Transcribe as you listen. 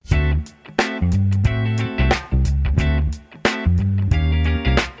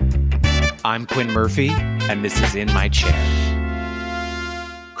I'm Quinn Murphy, and this is In My Chair.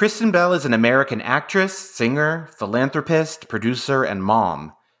 Kristen Bell is an American actress, singer, philanthropist, producer, and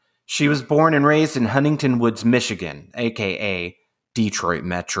mom. She was born and raised in Huntington Woods, Michigan, aka Detroit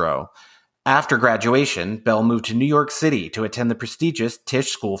Metro. After graduation, Bell moved to New York City to attend the prestigious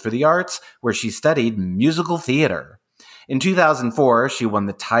Tisch School for the Arts, where she studied musical theater. In 2004, she won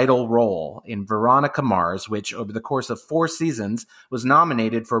the title role in Veronica Mars, which, over the course of 4 seasons, was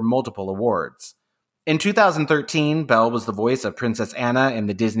nominated for multiple awards. In 2013, Bell was the voice of Princess Anna in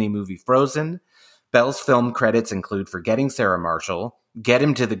the Disney movie Frozen. Bell's film credits include Forgetting Sarah Marshall, Get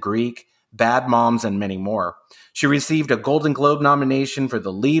Him to the Greek, Bad Moms, and many more. She received a Golden Globe nomination for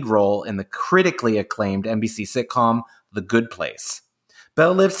the lead role in the critically acclaimed NBC sitcom The Good Place.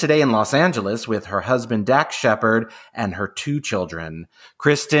 Bell lives today in Los Angeles with her husband Dax Shepard and her 2 children.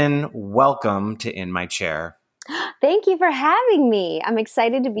 Kristen, welcome to In My Chair. Thank you for having me. I'm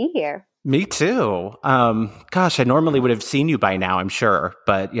excited to be here. Me too. Gosh, I normally would have seen you by now, I'm sure,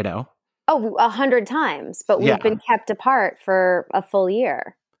 but you know. Oh, 100 times, but we've been kept apart for a full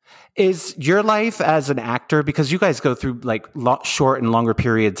year. Is your life as an actor, because you guys go through like short and longer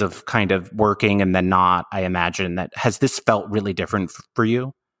periods of kind of working and then not, I imagine, that has this felt really different for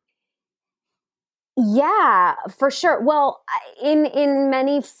you? Yeah, for sure. Well, in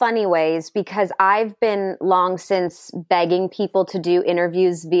many funny ways, because I've been long since begging people to do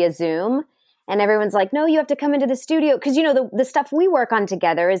interviews via Zoom. And everyone's like, no, you have to come into the studio. Because, you know, the stuff we work on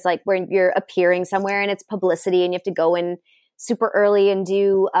together is like where you're appearing somewhere and it's publicity and you have to go in super early and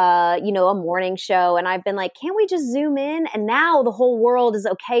do, a morning show. And I've been like, can't we just Zoom in? And now the whole world is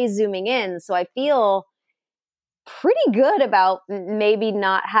okay Zooming in. So I feel pretty good about maybe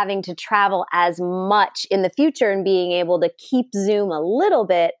not having to travel as much in the future and being able to keep Zoom a little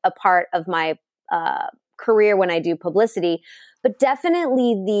bit a part of my career when I do publicity. But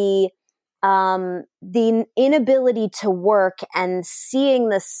definitely the inability to work and seeing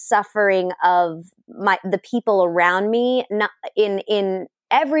the suffering of the people around me, not in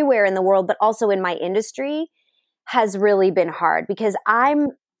everywhere in the world, but also in my industry, has really been hard because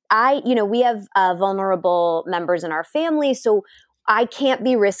we have vulnerable members in our family, so I can't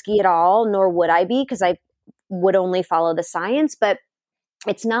be risky at all, nor would I be, because I would only follow the science. But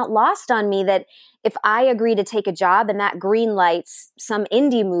it's not lost on me that if I agree to take a job and that green lights some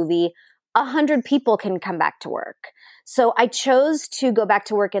indie movie, 100 people can come back to work. So I chose to go back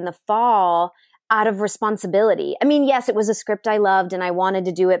to work in the fall out of responsibility. I mean, yes, it was a script I loved and I wanted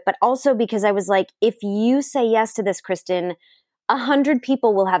to do it, but also because I was like, if you say yes to this, Kristen, 100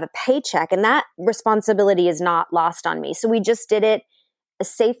 people will have a paycheck, and that responsibility is not lost on me. So we just did it as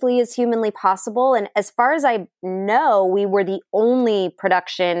safely as humanly possible. And as far as I know, we were the only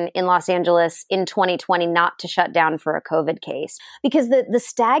production in Los Angeles in 2020 not to shut down for a COVID case. Because the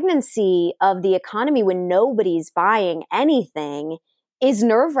stagnancy of the economy when nobody's buying anything is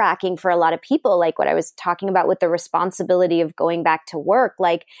nerve-wracking for a lot of people, like what I was talking about with the responsibility of going back to work.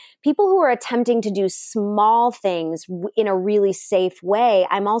 Like people who are attempting to do small things in a really safe way,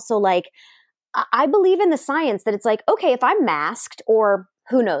 I'm also like, I believe in the science that it's like, okay, if I'm masked, or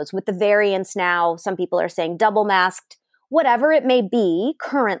who knows, with the variants now, some people are saying double masked, whatever it may be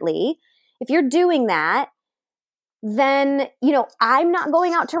currently, if you're doing that, then, I'm not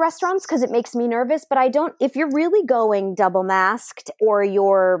going out to restaurants because it makes me nervous, but if you're really going double masked or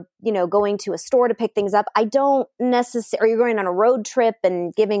you're, going to a store to pick things up, I don't necessarily, or you're going on a road trip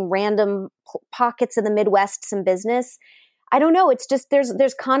and giving random pockets of the Midwest some business. I don't know. It's just,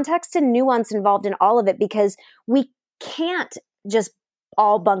 there's context and nuance involved in all of it because we can't just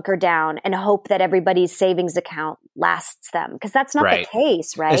all bunker down and hope that everybody's savings account lasts them, because that's not the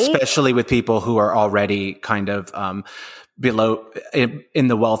case, right? Especially with people who are already kind of below in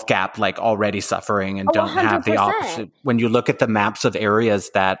the wealth gap, like already suffering and don't 100%. Have the option. When you look at the maps of areas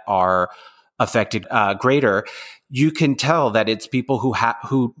that are affected greater, you can tell that it's people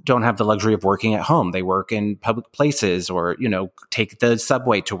who don't have the luxury of working at home. They work in public places or, take the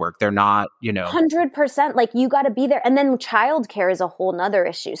subway to work. They're not, 100%. Like you got to be there. And then childcare is a whole nother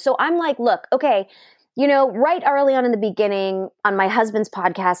issue. So I'm like, look, okay, right early on in the beginning on my husband's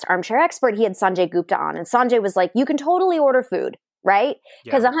podcast, Armchair Expert, he had Sanjay Gupta on. And Sanjay was like, you can totally order food, right?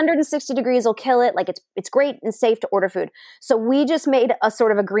 Because 160 degrees will kill it. Like it's great and safe to order food. So we just made a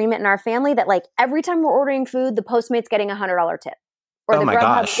sort of agreement in our family that like every time we're ordering food, the Postmate's getting $100 tip. Or the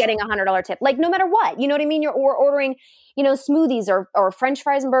Grubhub's getting $100 tip. Like no matter what, you know what I mean? We're ordering, smoothies or French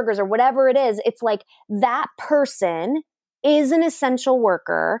fries and burgers or whatever it is. It's like that person is an essential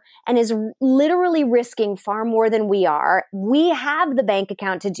worker and is literally risking far more than we are. We have the bank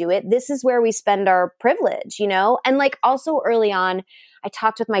account to do it. This is where we spend our privilege, And like also early on, I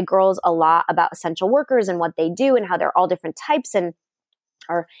talked with my girls a lot about essential workers and what they do and how they're all different types, and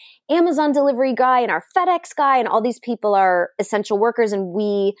our Amazon delivery guy and our FedEx guy and all these people are essential workers. And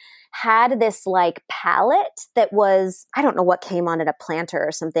we had this like palette that was, I don't know what came on it, a planter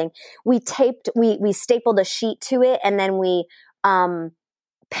or something. We stapled a sheet to it, and then we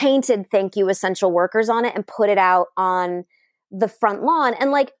painted "Thank you, essential workers" on it and put it out on the front lawn.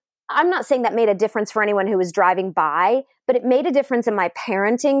 And like, I'm not saying that made a difference for anyone who was driving by, but it made a difference in my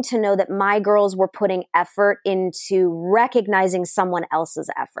parenting to know that my girls were putting effort into recognizing someone else's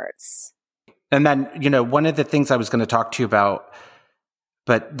efforts. And then, one of the things I was going to talk to you about,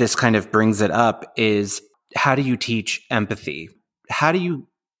 but this kind of brings it up, is how do you teach empathy? How do you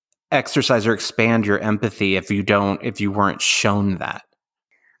exercise or expand your empathy if you weren't shown that?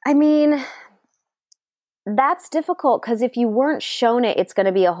 I mean, that's difficult because if you weren't shown it, it's going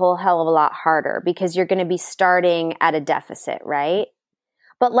to be a whole hell of a lot harder because you're going to be starting at a deficit, right?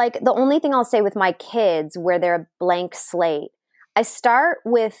 But like the only thing I'll say with my kids where they're a blank slate, I start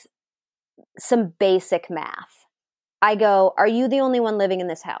with some basic math. I go, are you the only one living in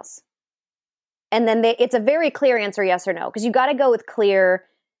this house? And then it's a very clear answer, yes or no, because you got to go with clear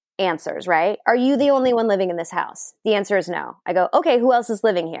answers, right? Are you the only one living in this house? The answer is no. I go, okay, who else is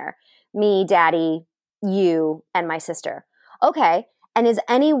living here? Me, daddy, you, and my sister. Okay. And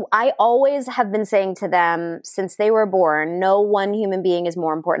I always have been saying to them since they were born, no one human being is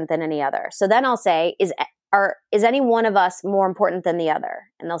more important than any other. So then I'll say, is any one of us more important than the other?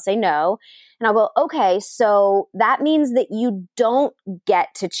 And they'll say no. And I'll go, okay, so that means that you don't get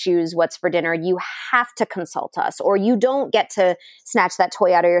to choose what's for dinner. You have to consult us, or you don't get to snatch that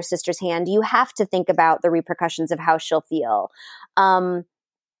toy out of your sister's hand. You have to think about the repercussions of how she'll feel.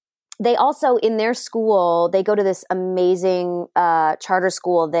 They also, in their school, they go to this amazing charter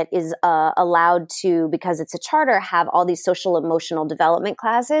school that is allowed to, because it's a charter, have all these social emotional development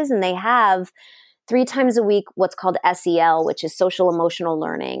classes. And they have 3 times a week what's called SEL, which is social emotional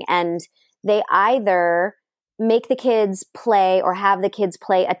learning. And they either make the kids play or have the kids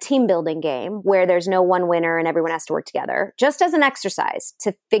play a team building game where there's no one winner and everyone has to work together, just as an exercise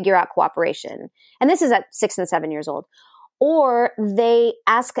to figure out cooperation. And this is at 6 and 7 years old. Or they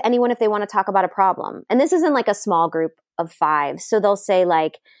ask anyone if they want to talk about a problem. And this is in like a small group of 5. So they'll say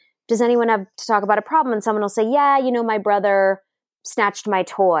like, does anyone have to talk about a problem? And someone will say, yeah, my brother snatched my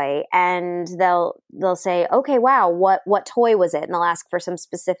toy. And they'll say, okay, wow, what toy was it? And they'll ask for some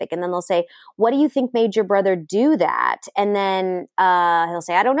specific. And then they'll say, what do you think made your brother do that? And then he'll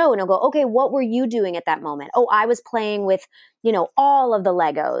say, I don't know. And he'll go, okay, what were you doing at that moment? Oh, I was playing with, all of the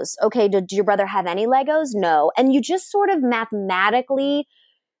Legos. Okay, did your brother have any Legos? No. And you just sort of mathematically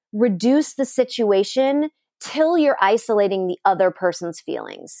reduce the situation till you're isolating the other person's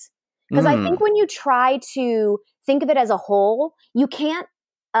feelings. Because I think when you try to think of it as a whole, you can't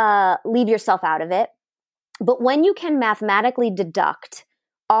leave yourself out of it. But when you can mathematically deduct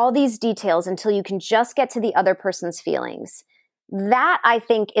all these details until you can just get to the other person's feelings, that I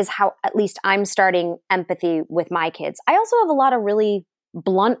think is how at least I'm starting empathy with my kids. I also have a lot of really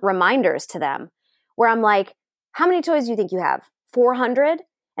blunt reminders to them where I'm like, how many toys do you think you have? 400?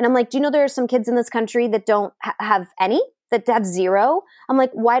 And I'm like, do you know there are some kids in this country that don't have any? That have 0. I'm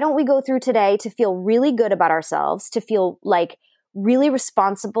like, why don't we go through today to feel really good about ourselves, to feel like really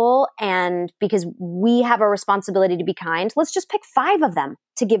responsible, and because we have a responsibility to be kind, let's just pick 5 of them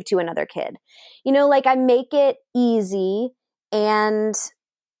to give to another kid. Like I make it easy. And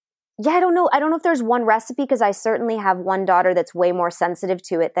yeah, I don't know if there's one recipe, because I certainly have one daughter that's way more sensitive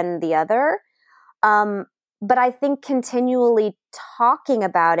to it than the other. But I think continually talking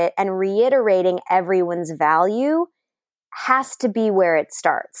about it and reiterating everyone's value has to be where it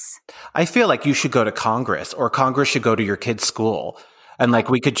starts. I feel like you should go to Congress, or Congress should go to your kid's school. And like,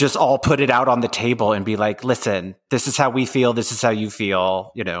 we could just all put it out on the table and be like, listen, this is how we feel. This is how you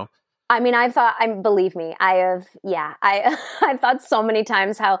feel, I mean, believe me, I've thought so many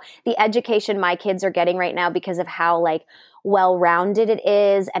times how the education my kids are getting right now, because of how like well-rounded it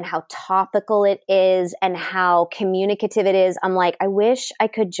is and how topical it is and how communicative it is. I'm like, I wish I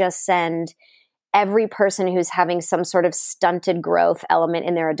could just send every person who's having some sort of stunted growth element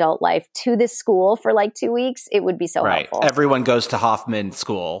in their adult life to this school for like 2 weeks. It would be so helpful. Everyone goes to Hoffman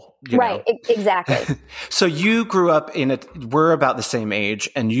School. Right. Exactly. So you grew up we're about the same age,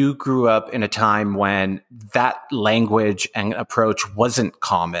 and you grew up in a time when that language and approach wasn't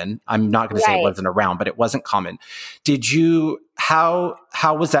common. I'm not going to say it wasn't around, but it wasn't common. How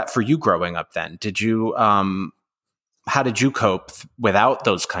was that for you growing up then? How did you cope without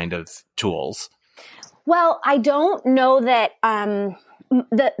those kind of tools? Well, I don't know that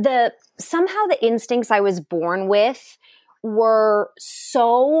somehow the instincts I was born with were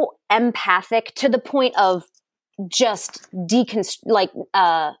so empathic to the point of just to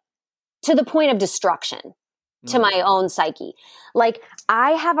the point of destruction to my own psyche. Like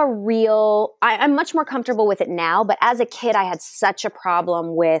I have I'm much more comfortable with it now, but as a kid, I had such a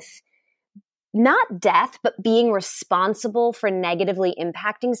problem with not death, but being responsible for negatively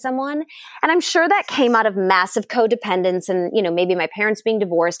impacting someone. And I'm sure that came out of massive codependence and, maybe my parents being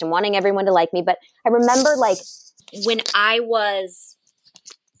divorced and wanting everyone to like me. But I remember like when I was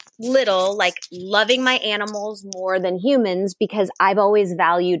little, like loving my animals more than humans because I've always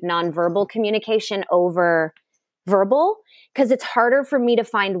valued nonverbal communication over verbal because it's harder for me to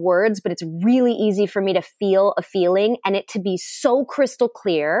find words, but it's really easy for me to feel a feeling and it to be so crystal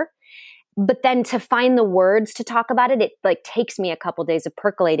clear. But then to find the words to talk about it, it like takes me a couple days of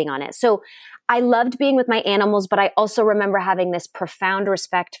percolating on it. So I loved being with my animals, but I also remember having this profound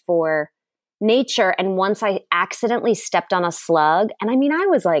respect for nature. And once I accidentally stepped on a slug, and I mean, I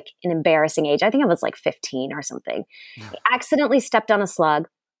was like an embarrassing age. I think I was like 15 or something. I accidentally stepped on a slug.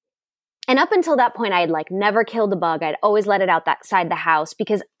 And up until that point, I had like never killed a bug. I'd always let it outside the house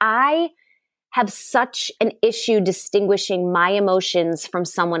because I have such an issue distinguishing my emotions from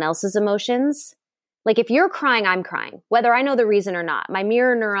someone else's emotions. Like if you're crying, I'm crying, whether I know the reason or not. My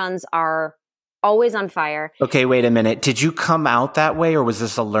mirror neurons are always on fire. Okay, wait a minute. Did you come out that way or was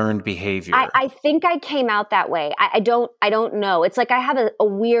this a learned behavior? I think I came out that way. I don't know. It's like I have a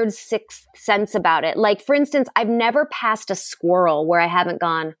weird sixth sense about it. Like for instance, I've never passed a squirrel where I haven't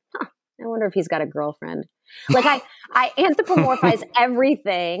gone, I wonder if he's got a girlfriend. Like I anthropomorphize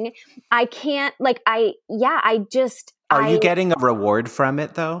everything. I can't Are you getting a reward from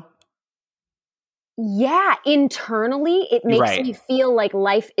it though? Yeah, internally it makes me feel like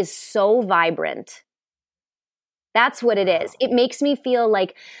life is so vibrant. That's what it is. It makes me feel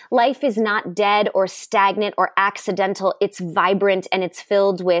like life is not dead or stagnant or accidental. It's vibrant and it's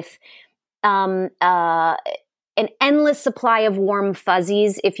filled with an endless supply of warm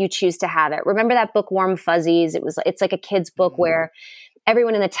fuzzies if you choose to have it. Remember that book, Warm Fuzzies? It's like a kid's book where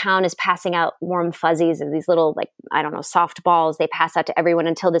everyone in the town is passing out warm fuzzies and these little, like, I don't know, soft balls they pass out to everyone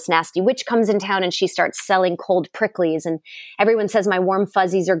until this nasty witch comes in town and she starts selling cold pricklies. And everyone says, my warm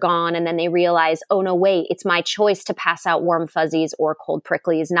fuzzies are gone. And then they realize, oh no, wait, it's my choice to pass out warm fuzzies or cold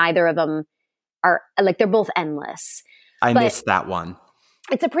pricklies. Neither of them are like, they're both endless. I missed that one.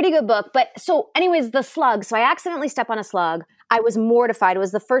 It's a pretty good book. But so anyways, the slug. So I accidentally step on a slug. I was mortified. It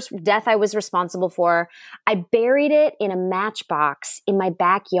was the first death I was responsible for. I buried it in a matchbox in my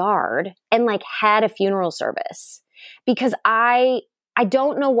backyard and like had a funeral service because I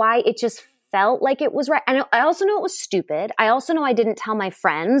don't know why it just felt like it was right. I also know it was stupid. I also know I didn't tell my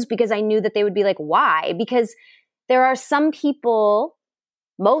friends because I knew that they would be like, why? Because there are some people,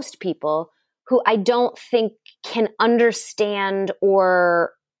 most people, who I don't think can understand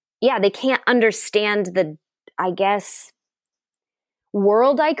they can't understand the, I guess,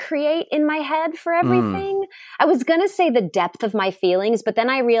 world I create in my head for everything. I was going to say the depth of my feelings, but then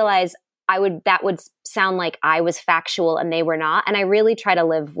I realized that would sound like I was factual and they were not. And I really try to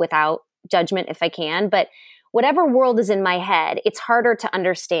live without judgment if I can. But whatever world is in my head, it's harder to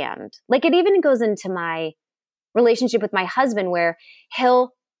understand. Like it even goes into my relationship with my husband where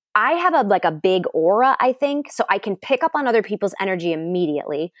I have a big aura, I think, so I can pick up on other people's energy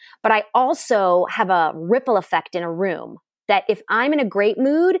immediately. But I also have a ripple effect in a room that if I'm in a great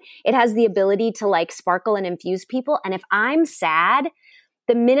mood, it has the ability to like sparkle and infuse people. And if I'm sad,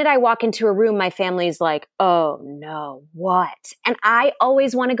 the minute I walk into a room, my family's like, oh no, what? And I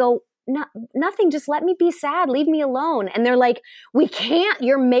always want to go, no, nothing, just let me be sad. Leave me alone. And they're like, we can't,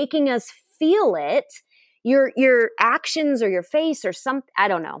 you're making us feel it. Your actions or your face or something, I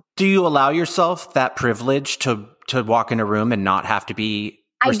don't know. Do you allow yourself that privilege to walk in a room and not have to be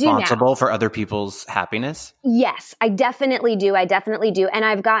responsible for other people's happiness? Yes, I definitely do. And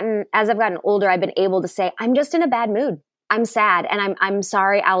as I've gotten older, I've been able to say, I'm just in a bad mood. I'm sad and I'm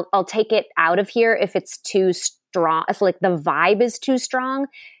sorry. I'll take it out of here if it's too strong, if like the vibe is too strong.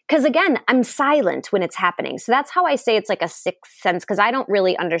 Because again, I'm silent when it's happening. So that's how I say it's like a sixth sense because I don't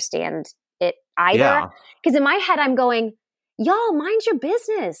really understand it either. Because in my head, I'm going, y'all, mind your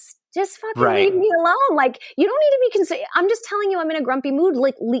business. Just fucking leave me alone. Like, you don't need to be concerned. I'm just telling you I'm in a grumpy mood.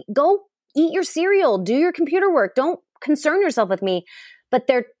 Like, go eat your cereal. Do your computer work. Don't concern yourself with me. But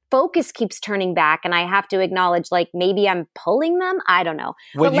their focus keeps turning back. And I have to acknowledge, like, maybe I'm pulling them. I don't know.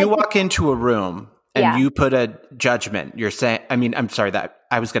 When you walk into a room and you put a judgment, you're saying, I'm sorry that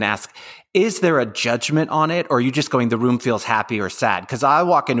I was going to ask, is there a judgment on it? Or are you just going, the room feels happy or sad? Because I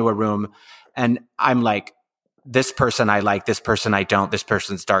walk into a room and I'm like, this person I like, this person I don't, this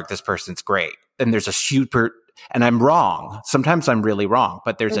person's dark, this person's great. And there's a super and I'm wrong. Sometimes I'm really wrong,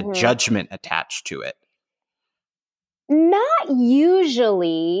 but there's a Mhm. judgment attached to it. Not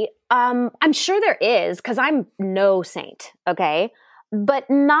usually. I'm sure there is because I'm no saint, okay? But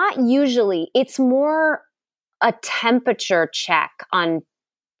not usually. It's more a temperature check on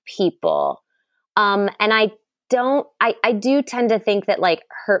people. And I do tend to think that like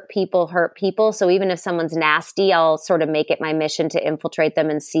hurt people hurt people. So even if someone's nasty, I'll sort of make it my mission to infiltrate them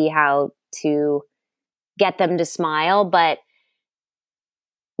and see how to get them to smile. But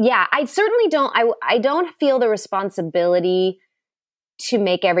yeah, I certainly I don't feel the responsibility to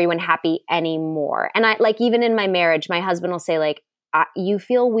make everyone happy anymore. And I like, even in my marriage, my husband will say like, you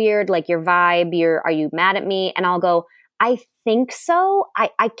feel weird, like your vibe, are you mad at me? And I'll go, I think so.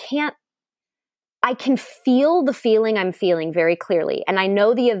 I can feel the feeling I'm feeling very clearly. And I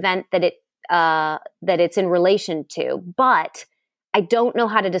know the event that it's in relation to, but I don't know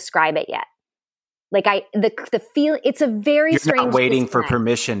how to describe it yet. Like the feel, it's a very strange. You're not waiting for disconnect.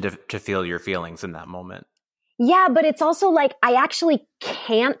 permission to feel your feelings in that moment. Yeah, but it's also like I actually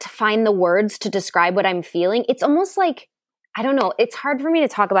can't find the words to describe what I'm feeling. It's almost like, I don't know, it's hard for me to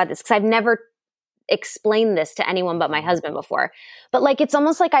talk about this because I've never explained this to anyone but my husband before. But like, it's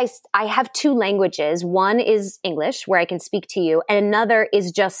almost like I have two languages. One is English, where I can speak to you, and another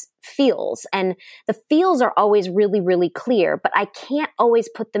is just feels. And the feels are always really, really clear, but I can't always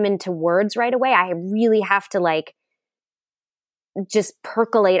put them into words right away. I really have to like just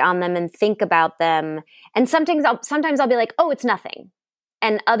percolate on them and think about them. And sometimes I'll be like, oh, it's nothing.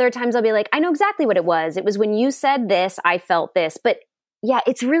 And other times I'll be like, I know exactly what it was. It was when you said this, I felt this. But yeah,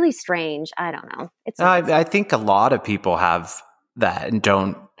 it's really strange. I don't know. I think a lot of people have that and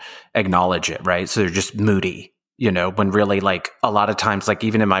don't acknowledge it, right? So they're just moody, when really like a lot of times, like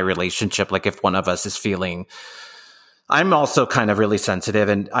even in my relationship, like if one of us is feeling, I'm also kind of really sensitive,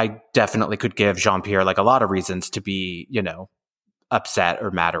 and I definitely could give Jean-Pierre like a lot of reasons to be, upset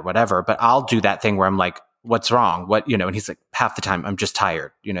or mad or whatever, but I'll do that thing where I'm like, what's wrong? And he's like, half the time I'm just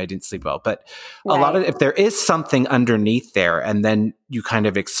tired. I didn't sleep well. But a lot of, if there is something underneath there and then you kind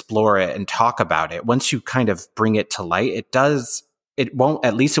of explore it and talk about it, once you kind of bring it to light, it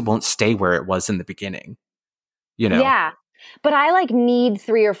won't stay where it was in the beginning, Yeah. But I like need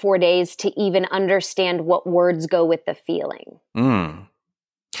 3 or 4 days to even understand what words go with the feeling.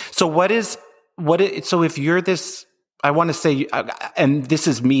 So so if you're this, I want to say, and this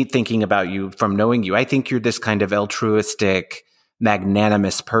is me thinking about you from knowing you, I think you're this kind of altruistic,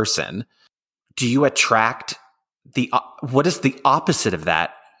 magnanimous person. Do you attract what is the opposite of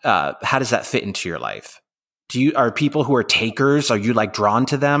that? How does that fit into your life? Are people who are takers, are you like drawn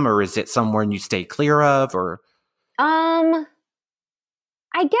to them, or is it someone you stay clear of, or? I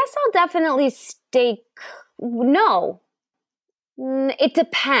guess I'll definitely no. It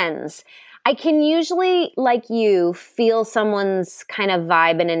depends. I can usually, like you, feel someone's kind of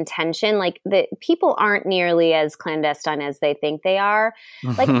vibe and intention. Like the people aren't nearly as clandestine as they think they are.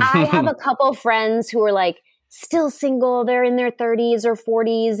 Like I have a couple friends who are like still single. They're in their 30s or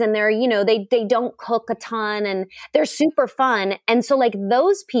 40s, and they're, they don't cook a ton, and they're super fun. And so like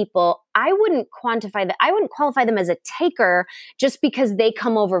those people, I wouldn't qualify them as a taker just because they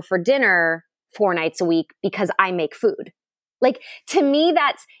come over for dinner 4 nights a week because I make food. Like, to me,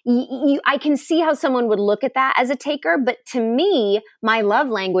 that's, I can see how someone would look at that as a taker, but to me, my love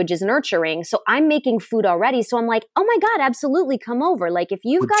language is nurturing. So I'm making food already. So I'm like, oh my God, absolutely come over. Like, if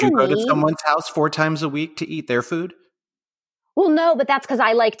you've got a need. Would you go to someone's house 4 times a week to eat their food? Well, no, but that's because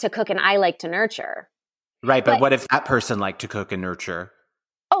I like to cook and I like to nurture. Right, but what if that person liked to cook and nurture?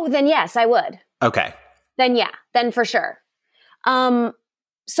 Oh, then yes, I would. Okay. Then for sure.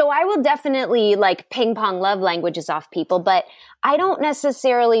 So I will definitely like ping pong love languages off people, but I don't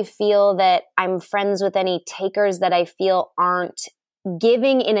necessarily feel that I'm friends with any takers that I feel aren't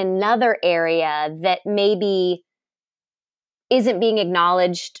giving in another area that maybe isn't being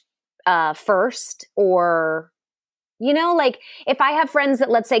acknowledged first, or, like if I have friends that,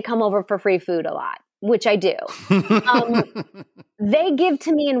 let's say, come over for free food a lot, which I do, they give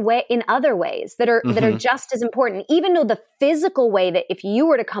to me in other ways that are just as important. Even though the physical way that if you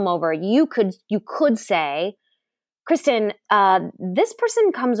were to come over, you could say, Kristen, this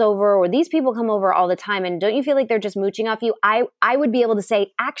person comes over, or these people come over all the time, and don't you feel like they're just mooching off you? I would be able to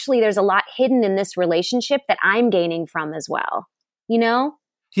say, actually, there's a lot hidden in this relationship that I'm gaining from as well.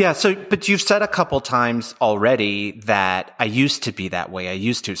 Yeah. So, but you've said a couple times already that I used to be that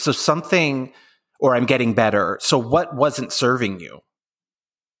way. So something. Or I'm getting better. So what wasn't serving you?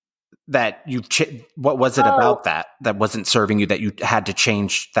 What was it about that wasn't serving you that you had to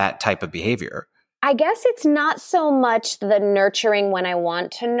change that type of behavior? I guess it's not so much the nurturing when I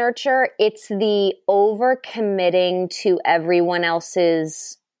want to nurture. It's the overcommitting to everyone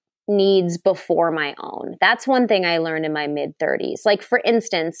else's needs before my own. That's one thing I learned in my mid-30s. Like, for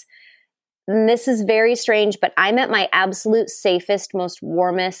instance, and this is very strange, but I'm at my absolute safest, most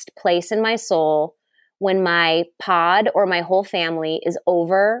warmest place in my soul when my pod or my whole family is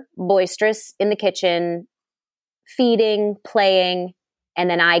over, boisterous in the kitchen, feeding, playing, and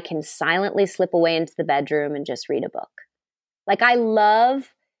then I can silently slip away into the bedroom and just read a book. Like, I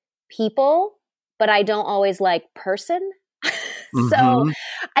love people, but I don't always like person. So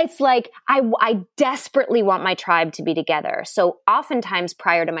it's like I desperately want my tribe to be together. So oftentimes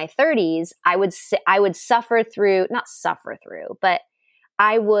prior to my 30s, I would suffer through, not suffer through, but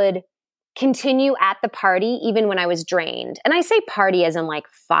I would continue at the party even when I was drained. And I say party as in like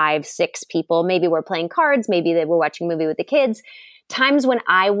 5, 6 people. Maybe we're playing cards. Maybe they were watching a movie with the kids. Times when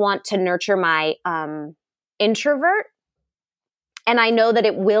I want to nurture my introvert. And I know that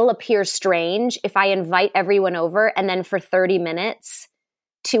it will appear strange if I invite everyone over and then for 30 minutes,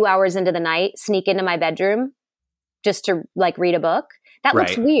 2 hours into the night, sneak into my bedroom just to like read a book. That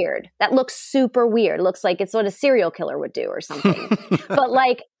looks weird. That looks super weird. It looks like it's what a serial killer would do or something. But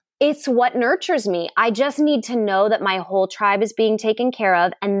like, it's what nurtures me. I just need to know that my whole tribe is being taken care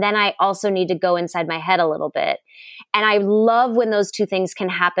of. And then I also need to go inside my head a little bit. And I love when those two things can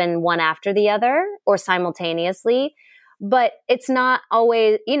happen one after the other or simultaneously. But it's not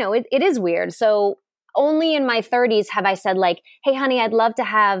always, it is weird. So only in my 30s have I said like, hey, honey, I'd love to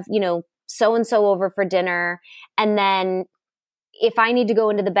have, so-and-so over for dinner. And then if I need to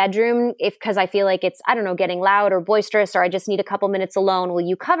go into the bedroom, because I feel like it's, I don't know, getting loud or boisterous, or I just need a couple minutes alone, will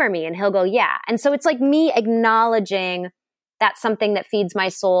you cover me? And he'll go, yeah. And so it's like me acknowledging that's something that feeds my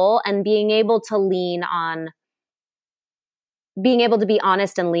soul and being able to be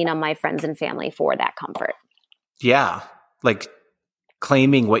honest and lean on my friends and family for that comfort. Yeah. Like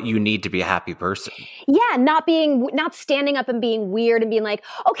claiming what you need to be a happy person. Yeah. Not standing up and being weird and being like,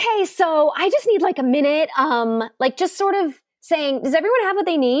 okay, so I just need like a minute. Like just sort of saying, does everyone have what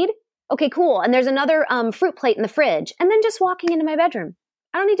they need? Okay, cool. And there's another fruit plate in the fridge. And then just walking into my bedroom.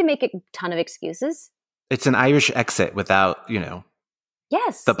 I don't need to make a ton of excuses. It's an Irish exit without,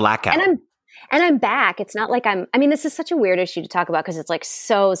 yes, the blackout. And I'm back. It's not like this is such a weird issue to talk about because it's like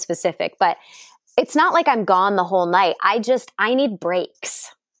so specific, but it's not like I'm gone the whole night. I need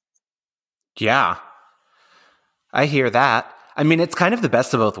breaks. Yeah. I hear that. It's kind of the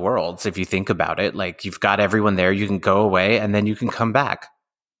best of both worlds if you think about it. Like you've got everyone there, you can go away and then you can come back.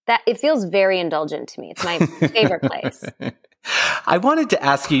 That it feels very indulgent to me. It's my favorite place. I wanted to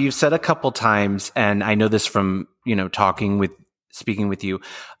ask you, you've said a couple times, and I know this from, speaking with you,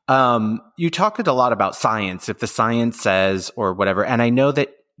 you talked a lot about science, if the science says or whatever. And I know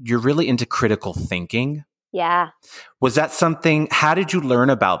that you're really into critical thinking. Yeah. Was that something, how did you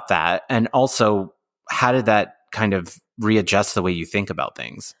learn about that? And also, how did that kind of readjust the way you think about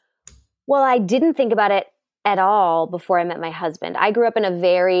things? Well, I didn't think about it at all before I met my husband. I grew up in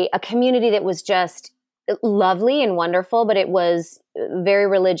a community that was just lovely and wonderful, but it was very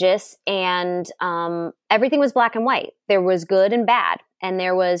religious and everything was black and white. There was good and bad. And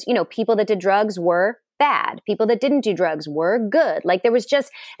there was, people that did drugs were bad. People that didn't do drugs were good. Like there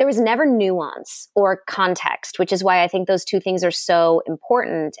was never nuance or context, which is why I think those two things are so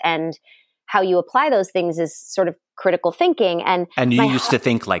important. And how you apply those things is sort of critical thinking. And you used to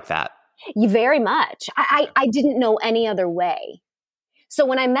think like that. Very much. I didn't know any other way. So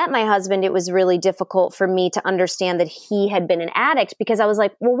when I met my husband, it was really difficult for me to understand that he had been an addict because I was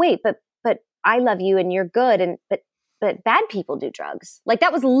like, well, wait, but I love you and you're good. But bad people do drugs. Like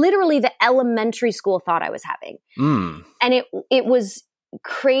that was literally the elementary school thought I was having. And it was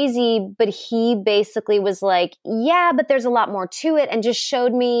crazy, but he basically was like, yeah, but there's a lot more to it. And just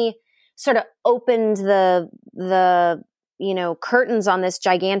showed me, sort of opened the curtains on this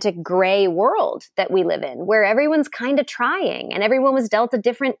gigantic gray world that we live in where everyone's kind of trying and everyone was dealt a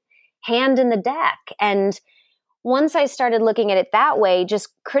different hand in the deck. And once I started looking at it that way, just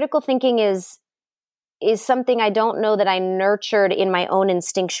critical thinking is something I don't know that I nurtured in my own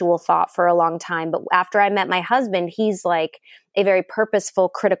instinctual thought for a long time. But after I met my husband, he's like a very purposeful,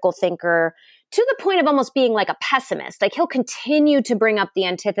 critical thinker to the point of almost being like a pessimist. Like he'll continue to bring up the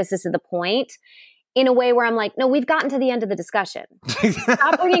antithesis of the point in a way where I'm like, no, we've gotten to the end of the discussion.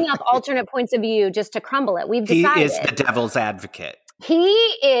 Stop bringing up alternate points of view just to crumble it. We've decided. He is the devil's advocate. He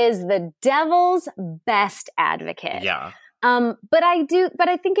is the devil's best advocate. Yeah. But I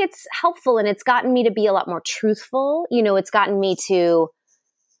think it's helpful and it's gotten me to be a lot more truthful. It's gotten me to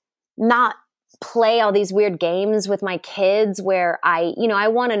not play all these weird games with my kids where I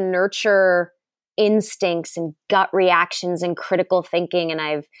want to nurture instincts and gut reactions and critical thinking. And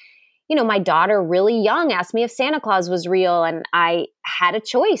I've, my daughter really young asked me if Santa Claus was real. And I had a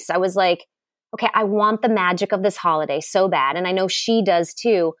choice. I was like, okay, I want the magic of this holiday so bad. And I know she does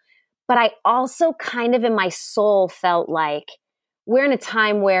too. But I also kind of in my soul felt like we're in a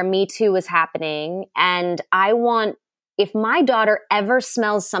time where Me Too is happening. And if my daughter ever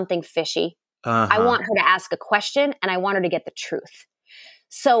smells something fishy, I want her to ask a question and I want her to get the truth.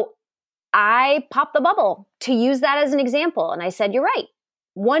 So I popped the bubble to use that as an example. And I said, you're right.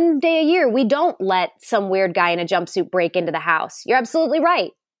 One day a year, we don't let some weird guy in a jumpsuit break into the house. You're absolutely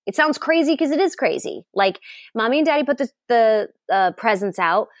right. It sounds crazy because it is crazy. Like mommy and daddy put the presents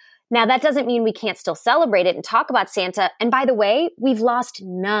out. Now that doesn't mean we can't still celebrate it and talk about Santa. And by the way, we've lost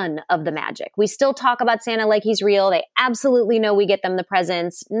none of the magic. We still talk about Santa like he's real. They absolutely know we get them the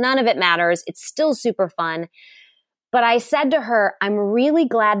presents. None of it matters. It's still super fun. But I said to her, I'm really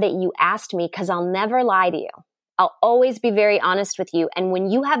glad that you asked me because I'll never lie to you. I'll always be very honest with you. And when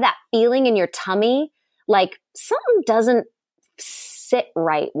you have that feeling in your tummy, like something doesn't sit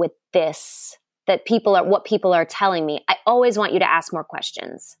right with this, what people are telling me, I always want you to ask more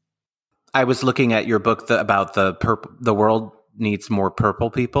questions. I was looking at your book about the world needs more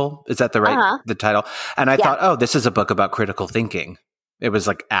purple people. Is that the title? And I thought, oh, this is a book about critical thinking. It was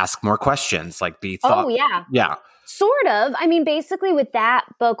like ask more questions, like be thought. Oh yeah. Yeah. Sort of. I mean, basically with that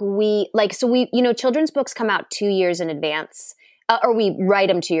book, children's books come out 2 years in advance, or we write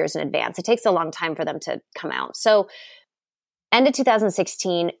them 2 years in advance. It takes a long time for them to come out. So end of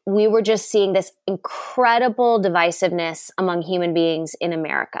 2016, we were just seeing this incredible divisiveness among human beings in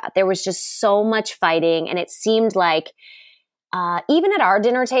America. There was just so much fighting. And it seemed like even at our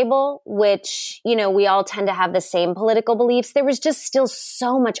dinner table, which, we all tend to have the same political beliefs, there was just still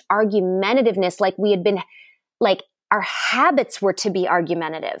so much argumentativeness. Like we had been, like our habits were to be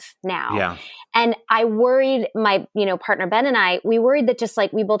argumentative now. Yeah. And I worried my, partner Ben and I, we worried that just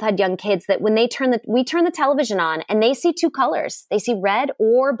like we both had young kids that when we turn the television on and they see two colors, they see red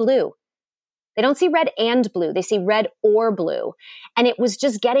or blue. They don't see red and blue. They see red or blue. And it was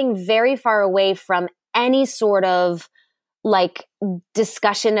just getting very far away from any sort of like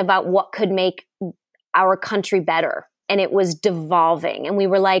discussion about what could make our country better. And it was devolving. And we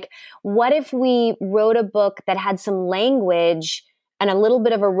were like, what if we wrote a book that had some language and a little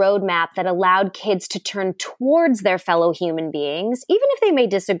bit of a roadmap that allowed kids to turn towards their fellow human beings, even if they may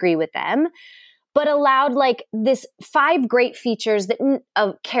disagree with them, but allowed like this 5 great features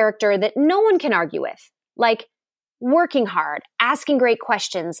of character that no one can argue with, like working hard, asking great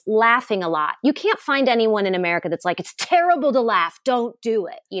questions, laughing a lot. You can't find anyone in America that's like, it's terrible to laugh. Don't do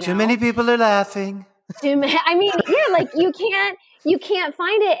it. Too many people are laughing. I mean, yeah, like you can't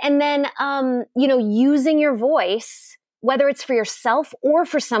find it. And then, using your voice, whether it's for yourself or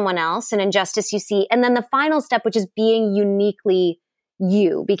for someone else, an injustice you see. And then the final step, which is being uniquely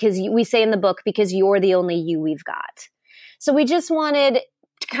you, because we say in the book, because you're the only you we've got. So we just wanted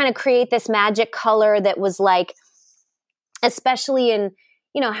to kind of create this magic color that was like, especially in,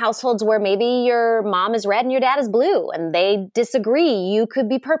 households where maybe your mom is red and your dad is blue and they disagree. You could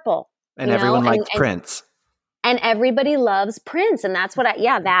be purple. And everyone likes Prince. And everybody loves Prince. And that's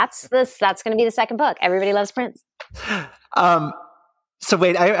that's going to be the second book. Everybody loves Prince. So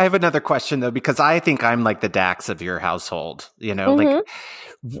wait, I have another question though, because I think I'm like the Dax of your household, like,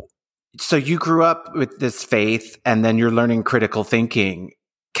 so you grew up with this faith and then you're learning critical thinking.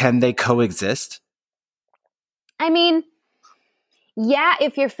 Can they coexist? I mean, yeah,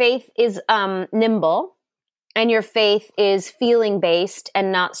 if your faith is nimble and your faith is feeling based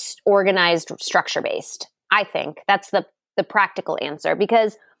and not organized structure based. I think that's the practical answer,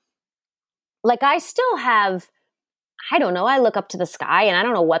 because like I still have, I don't know, I look up to the sky and I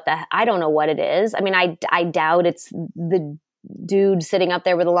don't know what it is. I mean, I doubt it's the dude sitting up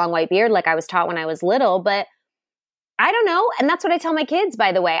there with a long white beard like I was taught when I was little, but I don't know. And that's what I tell my kids,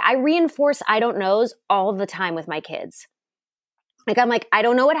 by the way. I reinforce I don't knows all the time with my kids. Like, I'm like, I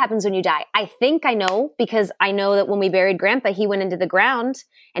don't know what happens when you die. I think I know, because I know that when we buried Grandpa, he went into the ground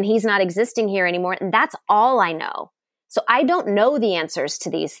and he's not existing here anymore. And that's all I know. So I don't know the answers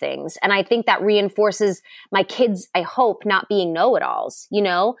to these things. And I think that reinforces my kids, I hope, not being know-it-alls.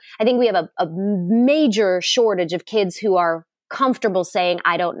 I think we have a major shortage of kids who are comfortable saying,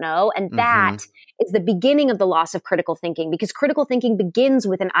 I don't know. And that is the beginning of the loss of critical thinking, because critical thinking begins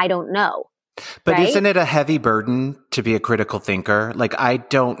with an I don't know. But right? Isn't it a heavy burden to be a critical thinker? Like, I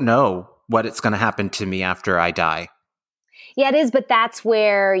don't know what it's going to happen to me after I die. Yeah, it is. But that's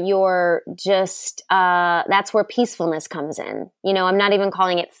where that's where peacefulness comes in. I'm not even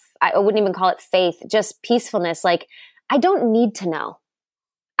calling it, I wouldn't even call it faith, just peacefulness. Like, I don't need to know.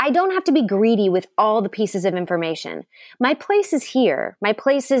 I don't have to be greedy with all the pieces of information. My place is here. My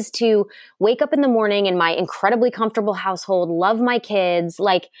place is to wake up in the morning in my incredibly comfortable household, love my kids,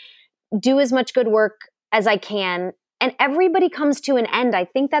 like do as much good work as I can. And everybody comes to an end. I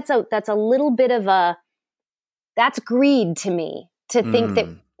think that's a little bit of that's greed to me to think that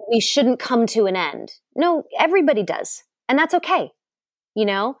we shouldn't come to an end. No, everybody does. And that's okay. You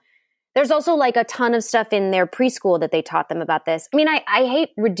know? There's also like a ton of stuff in their preschool that they taught them about this. I mean, I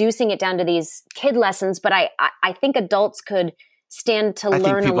hate reducing it down to these kid lessons, but I think adults could stand to learn a lot.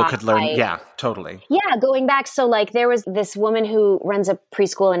 I think people could learn. Yeah, totally. Yeah, going back. So like there was this woman who runs a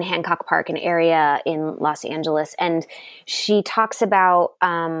preschool in Hancock Park, an area in Los Angeles. And she talks about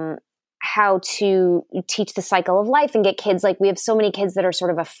how to teach the cycle of life and get kids. Like we have so many kids that are sort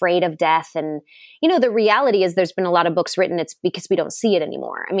of afraid of death. And, you know, the reality is there's been a lot of books written. It's because we don't see it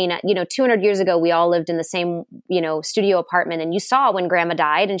anymore. I mean, 200 years ago, we all lived in the same, studio apartment, and you saw when grandma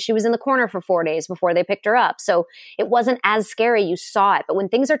died and she was in the corner for 4 days before they picked her up. So it wasn't as scary. You saw it. But when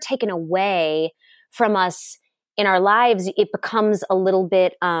things are taken away from us in our lives, it becomes a little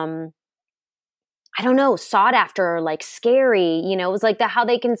bit, I don't know, sought after, or like scary, it was like how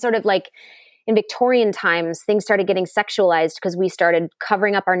they can sort of like in Victorian times, things started getting sexualized because we started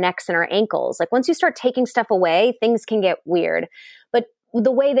covering up our necks and our ankles. Like once you start taking stuff away, things can get weird. But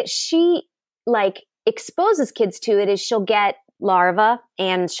the way that she like exposes kids to it is she'll get larvae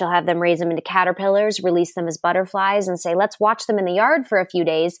and she'll have them raise them into caterpillars, release them as butterflies and say, let's watch them in the yard for a few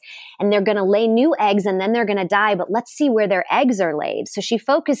days and they're going to lay new eggs and then they're going to die, but let's see where their eggs are laid. So she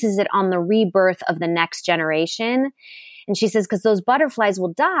focuses it on the rebirth of the next generation. And she says, because those butterflies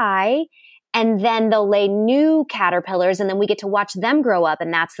will die and then they'll lay new caterpillars and then we get to watch them grow up.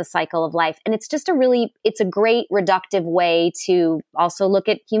 And that's the cycle of life. And it's just it's a great reductive way to also look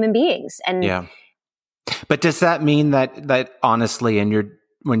at human beings. And yeah. But does that mean that honestly,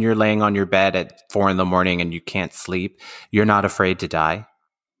 when you're laying on your bed at 4 a.m. and you can't sleep, you're not afraid to die?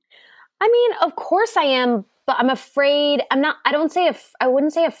 I mean, of course I am, but I'm afraid. I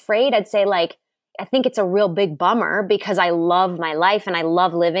wouldn't say afraid. I'd say like, I think it's a real big bummer because I love my life and I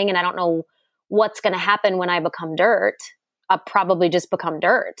love living and I don't know what's going to happen when I become dirt. I'll probably just become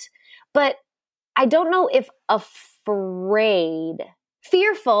dirt. But I don't know if afraid,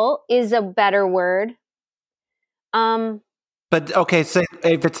 fearful is a better word. But okay, so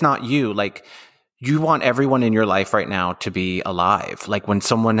if it's not you, like you want everyone in your life right now to be alive. Like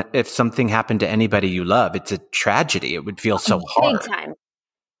if something happened to anybody you love, it's a tragedy. It would feel so hard.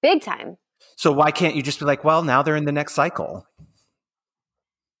 Big time. So why can't you just be like, well, now they're in the next cycle?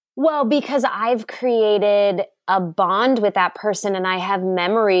 Well, because I've created a bond with that person and I have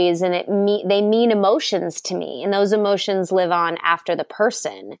memories and they mean emotions to me and those emotions live on after the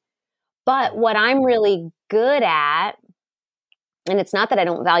person. But what I'm really good at, and it's not that I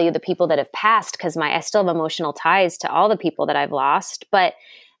don't value the people that have passed because I still have emotional ties to all the people that I've lost. But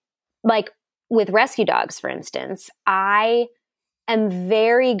like with rescue dogs, for instance, I am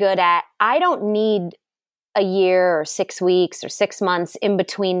very good at, I don't need a year or 6 weeks or 6 months in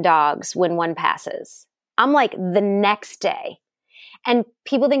between dogs when one passes. I'm like the next day. And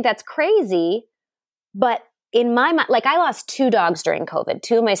people think that's crazy, but in my mind, like I lost 2 dogs during COVID.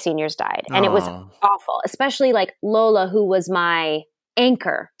 2 of my seniors died and it was awful, especially like Lola, who was my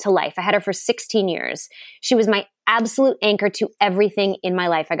anchor to life. I had her for 16 years. She was my absolute anchor to everything in my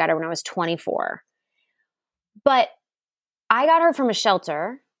life. I got her when I was 24. But I got her from a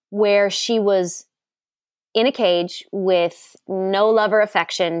shelter where she was in a cage with no love or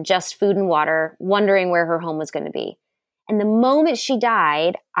affection, just food and water, wondering where her home was going to be. And the moment she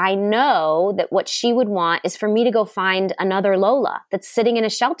died, I know that what she would want is for me to go find another Lola that's sitting in a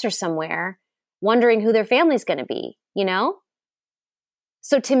shelter somewhere, wondering who their family's going to be,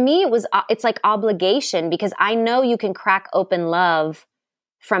 So to me, it's like obligation because I know you can crack open love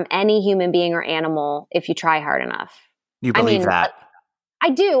from any human being or animal if you try hard enough. You believe that?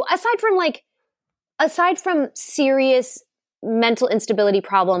 I do. Aside from serious mental instability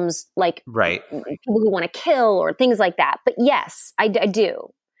problems like right. people who want to kill or things like that. But yes, I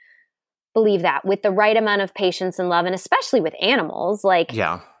do believe that with the right amount of patience and love, and especially with animals, like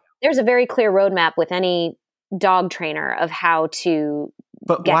there's a very clear roadmap with any dog trainer of how to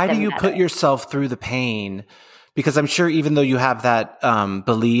But why do you put yourself through the pain? Because I'm sure even though you have that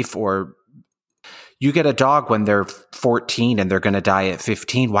belief or you get a dog when they're 14 and they're going to die at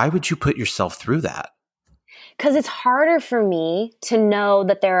 15, why would you put yourself through that? Because it's harder for me to know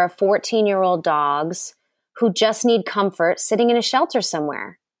that there are 14-year-old dogs who just need comfort sitting in a shelter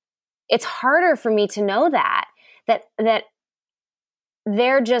somewhere. It's harder for me to know that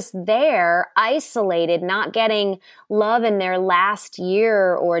they're just there, isolated, not getting love in their last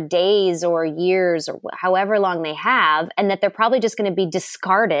year or days or years or however long they have, and that they're probably just going to be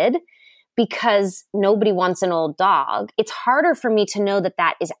discarded because nobody wants an old dog. It's harder for me to know that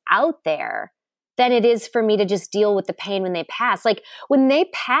that is out there than it is for me to just deal with the pain when they pass. Like when they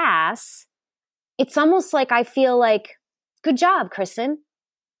pass, it's almost like I feel like, good job, Kristen.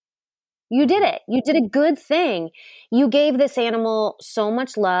 You did it. You did a good thing. You gave this animal so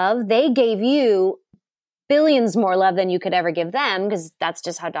much love. They gave you billions more love than you could ever give them, because that's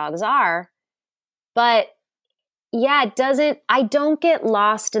just how dogs are. But yeah, I don't get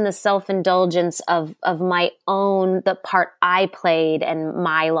lost in the self-indulgence of my own, the part I played and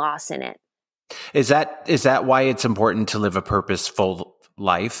my loss in it. Is that why it's important to live a purposeful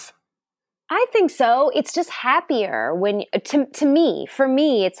life? I think so. It's just happier when, for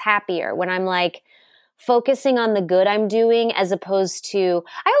me, it's happier when I'm like focusing on the good I'm doing, as opposed to,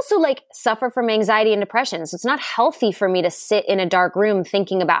 I also like suffer from anxiety and depression. So it's not healthy for me to sit in a dark room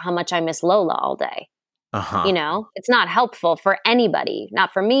thinking about how much I miss Lola all day. Uh-huh. You know, it's not helpful for anybody,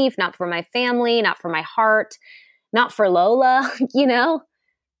 not for me, not for my family, not for my heart, not for Lola, you know?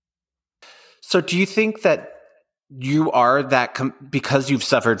 So do you think that you are that because you've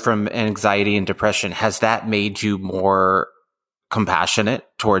suffered from anxiety and depression, has that made you more compassionate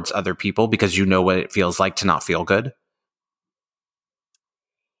towards other people because you know what it feels like to not feel good?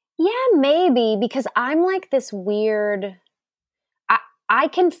 Yeah, maybe, because I'm like this weird, I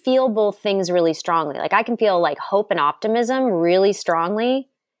can feel both things really strongly. Like I can feel like hope and optimism really strongly.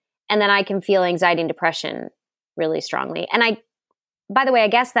 And then I can feel anxiety and depression really strongly. And by the way, I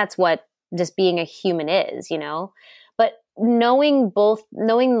guess that's what just being a human is, you know, but knowing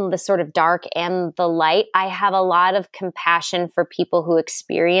the sort of dark and the light, I have a lot of compassion for people who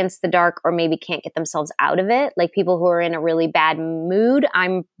experience the dark or maybe can't get themselves out of it. Like people who are in a really bad mood,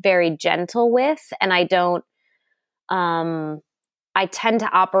 I'm very gentle with, and I don't, I tend to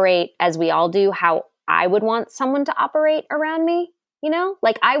operate, as we all do, how I would want someone to operate around me. You know,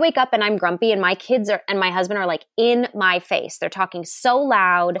 like I wake up and I'm grumpy, and my kids and my husband are like in my face. They're talking so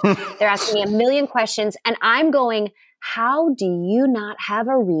loud. They're asking me a million questions. And I'm going, how do you not have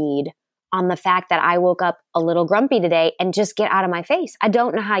a read on the fact that I woke up a little grumpy today, and just get out of my face? I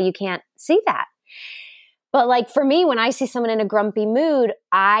don't know how you can't see that. But like for me, when I see someone in a grumpy mood,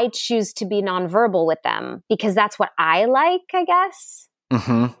 I choose to be nonverbal with them because that's what I like, I guess.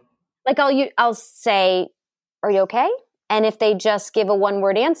 Mm-hmm. Like I'll say, are you okay? And if they just give a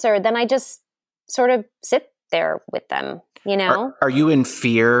one-word answer, then I just sort of sit there with them, you know? Are you in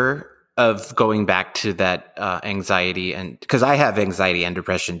fear of going back to that anxiety? And because I have anxiety and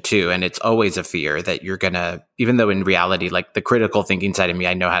depression too, and it's always a fear that you're going to, even though in reality, like the critical thinking side of me,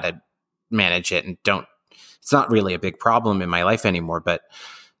 I know how to manage it and it's not really a big problem in my life anymore, but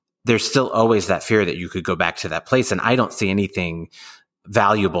there's still always that fear that you could go back to that place. And I don't see anything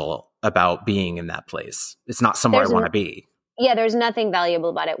valuable about being in that place. It's not somewhere I want to be. Yeah, there's nothing valuable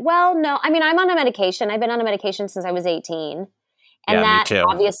about it. Well, no, I mean, I'm on a medication. I've been on a medication since I was 18. And that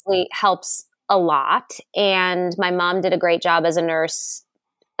obviously helps a lot. And my mom did a great job as a nurse,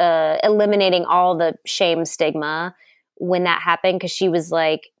 eliminating all the shame stigma when that happened. Because she was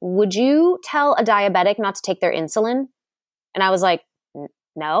like, would you tell a diabetic not to take their insulin? And I was like,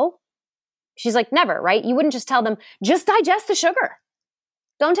 no. She's like, never, right? You wouldn't just tell them, just digest the sugar.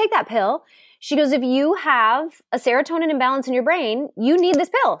 Don't take that pill. She goes, if you have a serotonin imbalance in your brain, you need this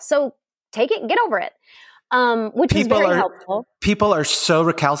pill. So take it and get over it. Which is very helpful. People are so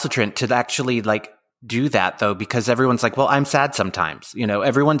recalcitrant to actually like do that though, because everyone's like, well, I'm sad sometimes. You know,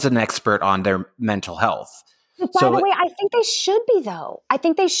 everyone's an expert on their mental health. But by the way, I think they should be though. I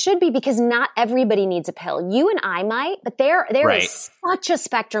think they should be, because not everybody needs a pill. You and I might, but there right. is such a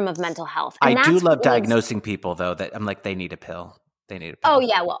spectrum of mental health. And I do love diagnosing people though, that I'm like, they need a pill. They need a pill. Oh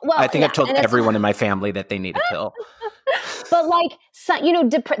yeah, well, I think I've told everyone in my family that they need a pill. But like, so, you know,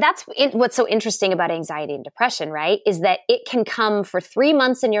 that's what's so interesting about anxiety and depression, right? Is that it can come for 3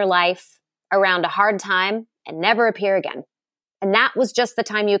 months in your life around a hard time and never appear again. And that was just the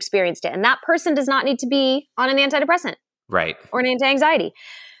time you experienced it. And that person does not need to be on an antidepressant. Right. Or an anti-anxiety.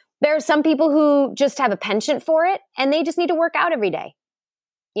 There are some people who just have a penchant for it, and they just need to work out every day.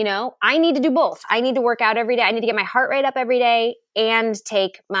 You know, I need to do both. I need to work out every day. I need to get my heart rate up every day and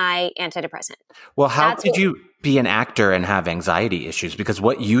take my antidepressant. Well, how could you be an actor and have anxiety issues? Because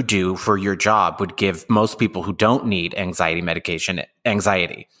what you do for your job would give most people who don't need anxiety medication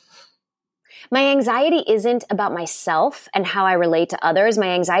anxiety. My anxiety isn't about myself and how I relate to others.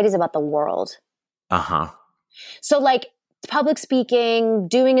 My anxiety is about the world. Uh-huh. So like public speaking,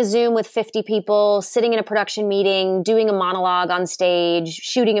 doing a Zoom with 50 people, sitting in a production meeting, doing a monologue on stage,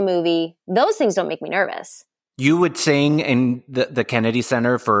 shooting a movie, those things don't make me nervous. You would sing in the Kennedy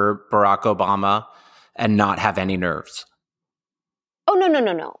Center for Barack Obama and not have any nerves. Oh,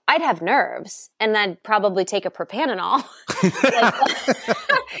 no. I'd have nerves, and I'd probably take a propanol.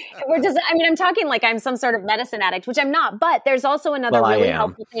 I'm talking like I'm some sort of medicine addict, which I'm not, but there's also another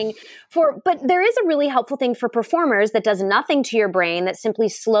helpful thing but there is a really helpful thing for performers that does nothing to your brain, that simply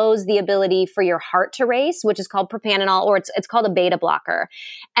slows the ability for your heart to race, which is called propranolol, or it's called a beta blocker.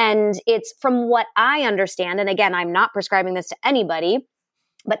 And it's, from what I understand, and again, I'm not prescribing this to anybody,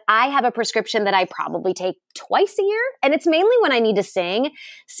 but I have a prescription that I probably take twice a year. And it's mainly when I need to sing,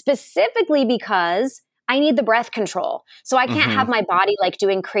 specifically because I need the breath control. So I can't have my body like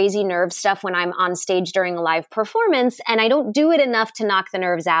doing crazy nerve stuff when I'm on stage during a live performance. And I don't do it enough to knock the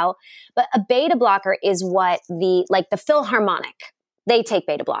nerves out. But a beta blocker is what the Philharmonic, they take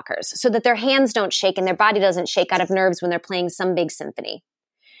beta blockers so that their hands don't shake and their body doesn't shake out of nerves when they're playing some big symphony.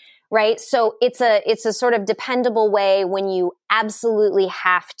 Right. So it's a sort of dependable way when you absolutely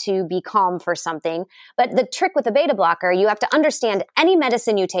have to be calm for something. But the trick with a beta blocker, you have to understand any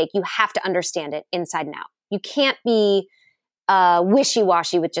medicine you take, you have to understand it inside and out. You can't be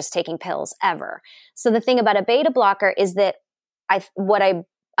wishy-washy with just taking pills ever. So the thing about a beta blocker is that what I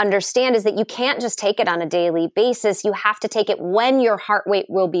understand is that you can't just take it on a daily basis. You have to take it when your heart rate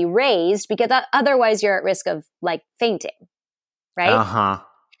will be raised, because otherwise you're at risk of like fainting. Right. Uh-huh.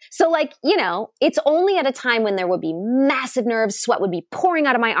 So it's only at a time when there would be massive nerves, sweat would be pouring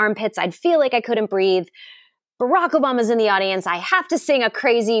out of my armpits. I'd feel like I couldn't breathe. Barack Obama's in the audience. I have to sing a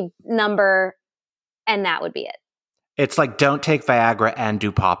crazy number, and that would be it. It's like, don't take Viagra and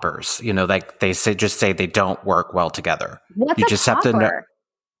do poppers. Like they just say they don't work well together. What's you a just popper? Have to know.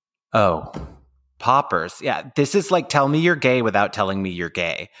 Oh, poppers. Yeah. This is like, tell me you're gay without telling me you're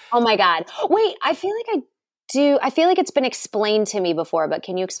gay. Oh my God. Wait, I feel like it's been explained to me before, but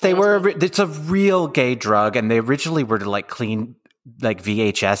can you explain? It's a real gay drug, and they originally were to like clean like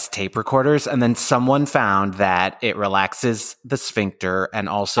VHS tape recorders, and then someone found that it relaxes the sphincter and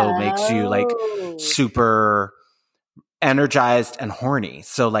also makes you like super energized and horny.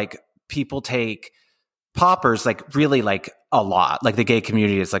 So like people take poppers like really like a lot. Like the gay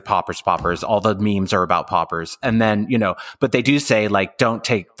community is like poppers. All the memes are about poppers. And then, but they do say like, don't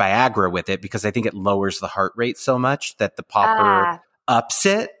take Viagra with it, because I think it lowers the heart rate so much that the popper ups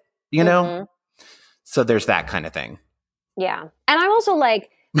it, know? So there's that kind of thing. Yeah. And I'm also like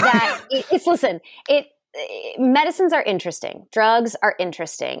that. Medicines are interesting. Drugs are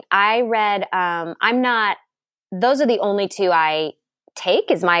interesting. I read, those are the only two I take,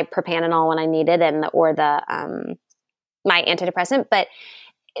 is my propranolol when I need it or my antidepressant. But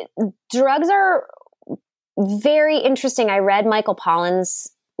drugs are very interesting. I read Michael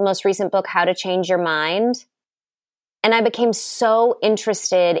Pollan's most recent book, How to Change Your Mind. And I became so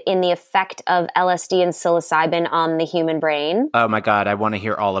interested in the effect of LSD and psilocybin on the human brain. Oh my God, I want to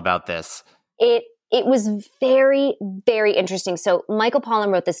hear all about this. It was very, very interesting. So Michael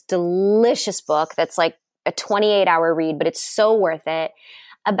Pollan wrote this delicious book that's like a 28-hour read, but it's so worth it,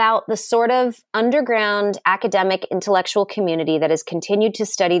 about the sort of underground academic intellectual community that has continued to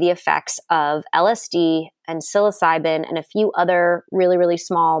study the effects of LSD and psilocybin and a few other really, really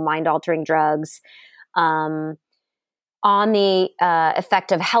small mind-altering drugs on the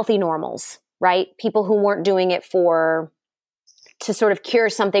effect of healthy normals, right? People who weren't doing it to sort of cure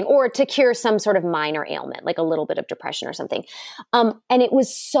something, or to cure some sort of minor ailment, like a little bit of depression or something. And it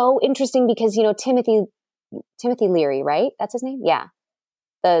was so interesting because, Timothy Leary, right? That's his name? Yeah.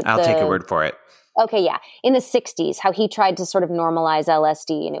 I'll take your word for it. Okay, yeah. In the 60s, how he tried to sort of normalize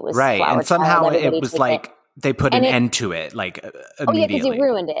LSD, and it was right. And somehow it was like they put an end to it, like immediately. Oh yeah, because he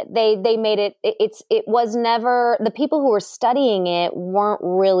ruined it. They made it. It was never, the people who were studying it weren't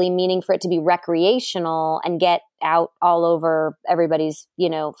really meaning for it to be recreational and get out all over everybody's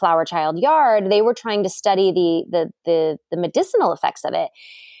flower child yard. They were trying to study the medicinal effects of it.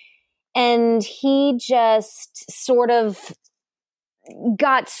 And he just sort of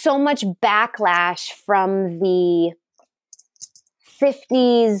got so much backlash from the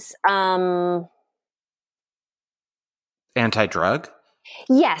 50s. Anti-drug?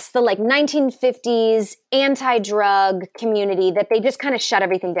 Yes, the 1950s anti-drug community, that they just kind of shut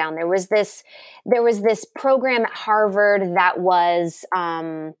everything down. There was this program at Harvard that was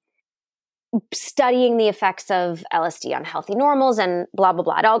studying the effects of LSD on healthy normals and blah, blah,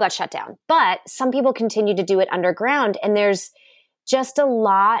 blah. It all got shut down. But some people continue to do it underground. And there's just a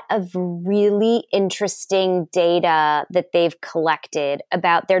lot of really interesting data that they've collected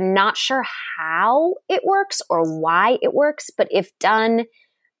about they're not sure how it works or why it works, but if done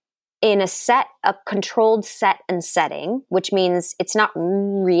in a controlled set and setting, which means it's not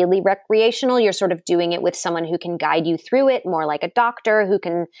really recreational. You're sort of doing it with someone who can guide you through it, more like a doctor who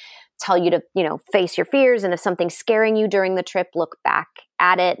can tell you to, face your fears. And if something's scaring you during the trip, look back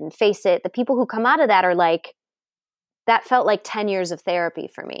at it and face it. The people who come out of that are like, that felt like 10 years of therapy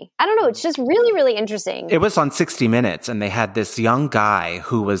for me. I don't know. It's just really, really interesting. It was on 60 Minutes, and they had this young guy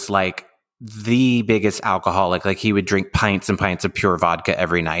who was like the biggest alcoholic. Like, he would drink pints and pints of pure vodka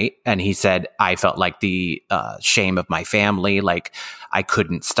every night. And he said, I felt like the shame of my family. Like, I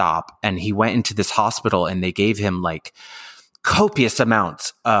couldn't stop. And he went into this hospital, and they gave him like copious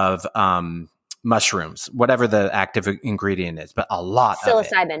amounts of mushrooms, whatever the active ingredient is, but a lot of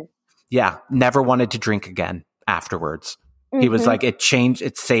it. Psilocybin. Yeah. Never wanted to drink again afterwards. Mm-hmm. He was like, it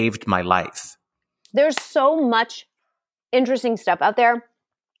saved my life. There's so much interesting stuff out there.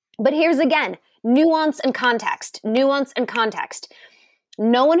 But here's again, nuance and context. No one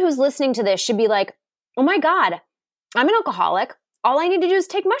who's listening to this should be like, oh my God, I'm an alcoholic. All I need to do is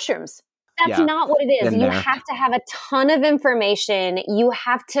take mushrooms. That's not what it is. You have to have a ton of information. You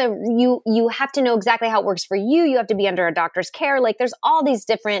have to know exactly how it works for you. You have to be under a doctor's care. Like, there's all these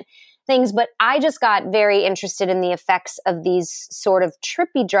different things, but I just got very interested in the effects of these sort of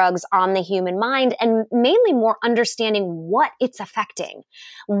trippy drugs on the human mind, and mainly more understanding what it's affecting.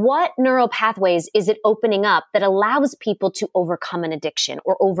 What neural pathways is it opening up that allows people to overcome an addiction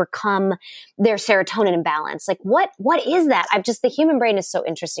or overcome their serotonin imbalance? Like, what is that? The human brain is so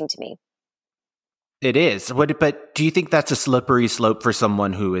interesting to me. It is. But do you think that's a slippery slope for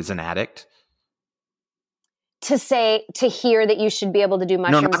someone who is an addict? To hear that you should be able to do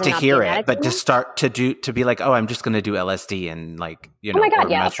mushrooms. No, not and to not hear be an it, addict but to start to be like, oh, I'm just going to do LSD and like, oh my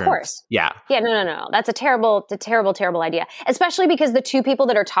God, yeah, mushrooms. Of course. Yeah. Yeah, no. That's a terrible idea. Especially because the two people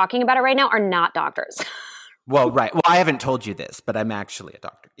that are talking about it right now are not doctors. Well, right. Well, I haven't told you this, but I'm actually a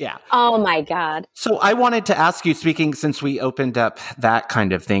doctor. Yeah. Oh my God. So I wanted to ask you, since we opened up that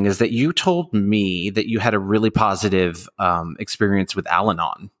kind of thing, is that you told me that you had a really positive experience with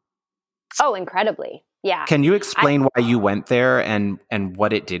Al-Anon. Oh, incredibly. Yeah. Can you explain why you went there and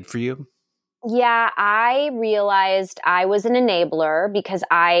what it did for you? Yeah, I realized I was an enabler because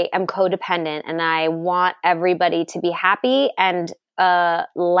I am codependent and I want everybody to be happy and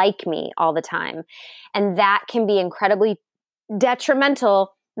like me all the time. And that can be incredibly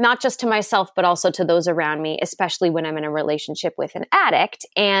detrimental, not just to myself, but also to those around me, especially when I'm in a relationship with an addict.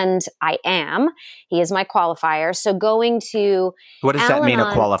 And I am. He is my qualifier. So going to What does that mean, a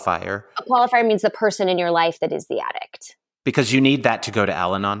qualifier? A qualifier means the person in your life that is the addict. Because you need that to go to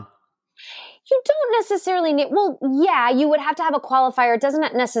Al-Anon? You don't necessarily need, well, yeah, you would have to have a qualifier. It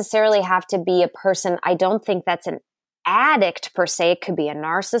doesn't necessarily have to be a person. I don't think that's an addict per se. It could be a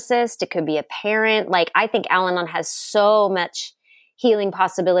narcissist. It could be a parent. Like, I think Al-Anon has so much healing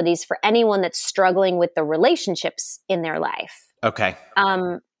possibilities for anyone that's struggling with the relationships in their life. Okay.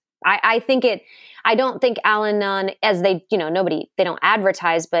 I don't think Al-Anon, as they don't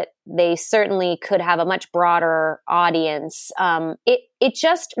advertise, but they certainly could have a much broader audience. It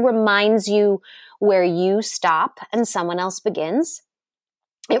just reminds you where you stop and someone else begins.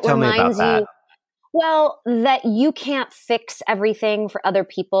 Tell me about that. Well, that you can't fix everything for other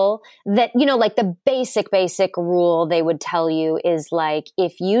people. That, like the basic rule they would tell you is like,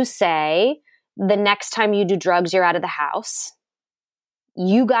 if you say the next time you do drugs, you're out of the house,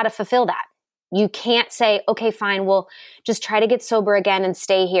 you got to fulfill that. You can't say, okay, fine, we'll just try to get sober again and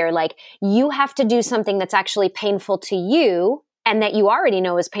stay here. Like, you have to do something that's actually painful to you and that you already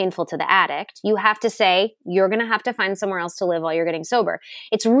know is painful to the addict. You have to say, you're going to have to find somewhere else to live while you're getting sober.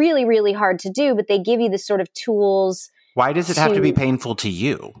 It's really, really hard to do, but they give you this sort of tools. Why does it have to be painful to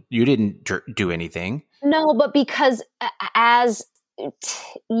you? You didn't do anything. No, but because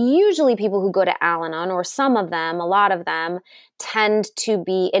usually people who go to Al-Anon, or some of them, a lot of them, tend to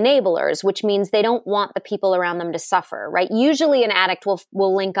be enablers, which means they don't want the people around them to suffer, right? Usually an addict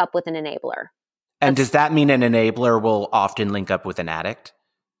will link up with an enabler. And does that mean an enabler will often link up with an addict?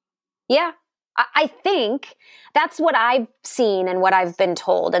 Yeah. I think that's what I've seen and what I've been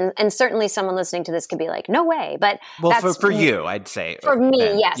told. And certainly someone listening to this could be like, no way. But well, for you, I'd say. For me,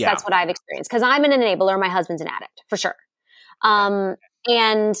 yes, yeah. That's what I've experienced. Because I'm an enabler. My husband's an addict, for sure.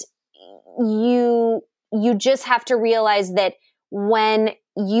 And you just have to realize that when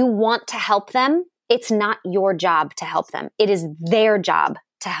you want to help them, it's not your job to help them. It is their job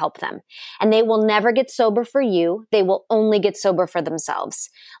to help them. And they will never get sober for you. They will only get sober for themselves.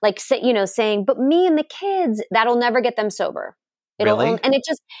 Like, saying, but me and the kids, that'll never get them sober. Really? And it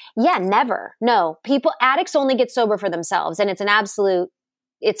just, yeah, never. No, addicts only get sober for themselves. And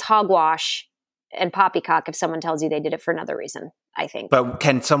it's hogwash and poppycock if someone tells you they did it for another reason, I think. But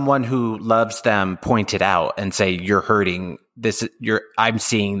can someone who loves them point it out and say, you're hurting this, I'm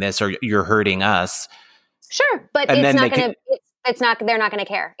seeing this, or you're hurting us? Sure. But they're not going to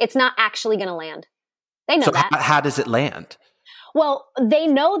care. It's not actually going to land. They know that. How does it land? Well, they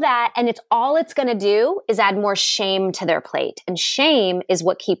know that, and all it's going to do is add more shame to their plate. And shame is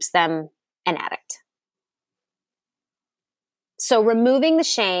what keeps them an addict. So removing the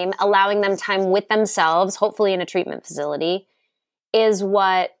shame, allowing them time with themselves, hopefully in a treatment facility, is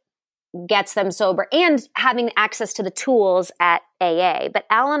what gets them sober, and having access to the tools at AA. But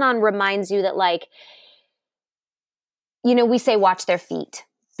Al-Anon reminds you that, like, we say watch their feet,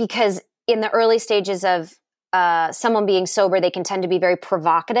 because in the early stages of someone being sober, they can tend to be very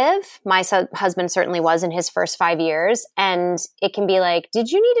provocative. My husband certainly was in his first 5 years. And it can be like, did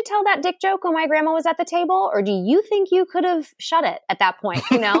you need to tell that dick joke when my grandma was at the table? Or do you think you could have shut it at that point?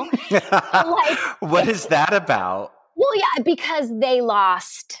 What is that about? Well, yeah, because they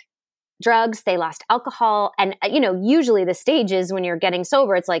lost drugs, they lost alcohol. And, usually the stages when you're getting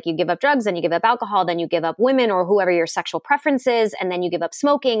sober, it's like you give up drugs, then you give up alcohol, then you give up women or whoever your sexual preference is, and then you give up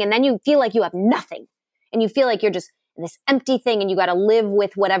smoking, and then you feel like you have nothing. And you feel like you're just this empty thing, and you got to live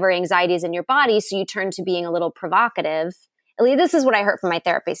with whatever anxiety is in your body. So you turn to being a little provocative. At least this is what I heard from my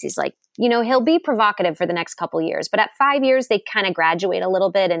therapist. He's like, he'll be provocative for the next couple of years. But at 5 years, they kind of graduate a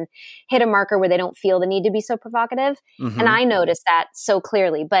little bit and hit a marker where they don't feel the need to be so provocative. Mm-hmm. And I noticed that so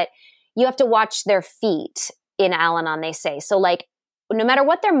clearly. But you have to watch their feet in Al-Anon, they say. So, like, no matter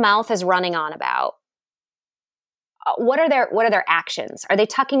what their mouth is running on about, what are their actions? Are they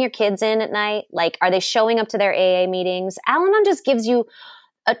tucking your kids in at night? Like, are they showing up to their AA meetings? Al-Anon just gives you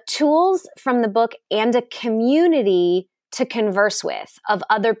tools from the book and a community to converse with, of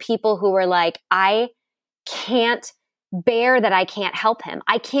other people who are like, I can't bear that I can't help him.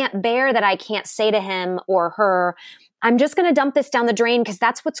 I can't bear that I can't say to him or her, I'm just going to dump this down the drain because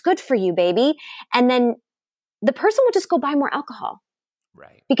that's what's good for you, baby. And then the person will just go buy more alcohol.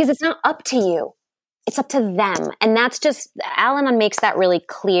 Right. Because it's not up to you. It's up to them. And that's just, Al-Anon makes that really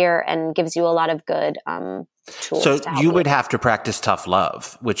clear and gives you a lot of good tools. So you would have to practice tough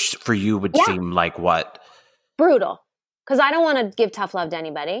love, which for you would seem like what? Brutal. Because I don't want to give tough love to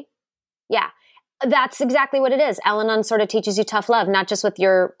anybody. Yeah. That's exactly what it is. Al-Anon sort of teaches you tough love, not just with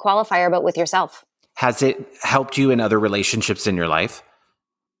your qualifier, but with yourself. Has it helped you in other relationships in your life?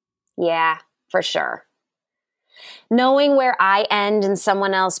 Yeah, for sure. Knowing where I end and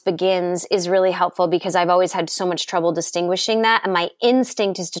someone else begins is really helpful, because I've always had so much trouble distinguishing that. And my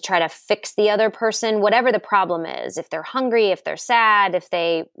instinct is to try to fix the other person, whatever the problem is. If they're hungry, if they're sad,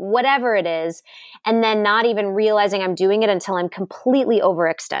 whatever it is. And then not even realizing I'm doing it until I'm completely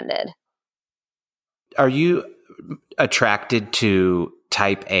overextended. Are you attracted to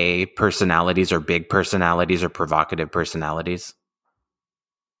type A personalities, or big personalities, or provocative personalities?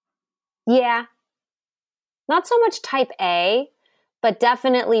 Yeah. Not so much type A, but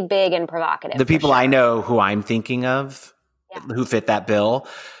definitely big and provocative. The people I know who I'm thinking of, who fit that bill,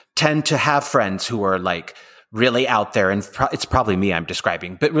 tend to have friends who are like really out there, and it's probably me I'm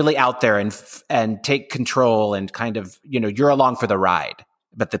describing, but really out there and take control, and kind of, you're along for the ride,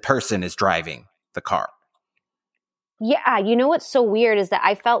 but the person is driving the car. Yeah. You know what's so weird is that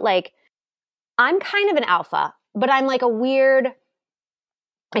I felt like I'm kind of an alpha, but I'm like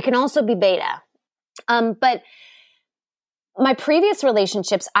I can also be beta. But my previous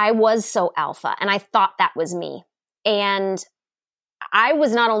relationships, I was so alpha, and I thought that was me. And I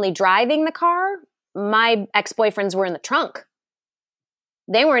was not only driving the car, my ex-boyfriends were in the trunk.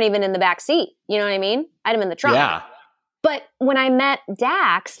 They weren't even in the back seat. You know what I mean? I had them in the trunk. Yeah. But when I met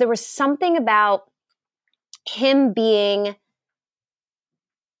Dax, there was something about him being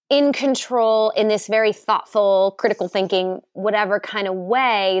in control in this very thoughtful, critical thinking, whatever kind of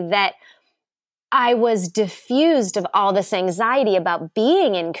way, that I was diffused of all this anxiety about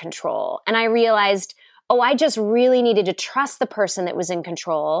being in control. And I realized, I just really needed to trust the person that was in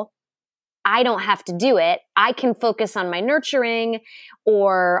control. I don't have to do it. I can focus on my nurturing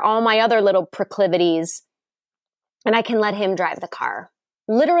or all my other little proclivities, and I can let him drive the car.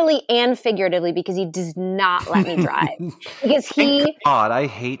 Literally and figuratively, because he does not let me drive. Because God, I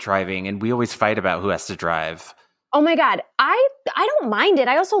hate driving, and we always fight about who has to drive. Oh my God. I don't mind it.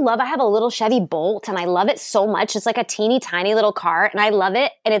 I have a little Chevy Bolt, and I love it so much. It's like a teeny tiny little car, and I love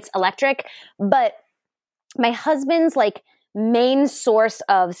it, and it's electric. But my husband's like main source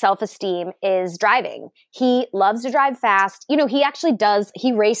of self-esteem is driving. He loves to drive fast. You know, he actually does.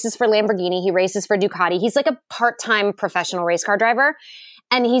 He races for Lamborghini. He races for Ducati. He's like a part-time professional race car driver.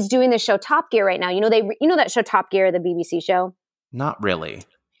 And he's doing the show Top Gear right now. You know that show Top Gear, the BBC show? Not really.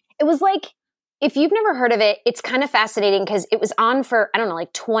 It was like, if you've never heard of it, it's kind of fascinating because it was on for, I don't know,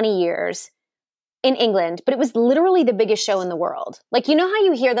 like 20 years in England, but it was literally the biggest show in the world. Like, you know how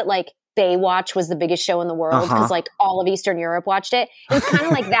you hear that like Baywatch was the biggest show in the world because like all of Eastern Europe watched it? It was kind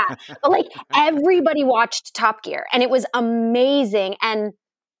of like that. But like everybody watched Top Gear and it was amazing. And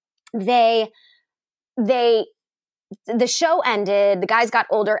the show ended, the guys got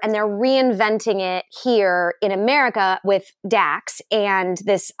older, and they're reinventing it here in America with Dax and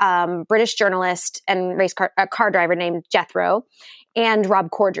this British journalist and car driver named Jethro and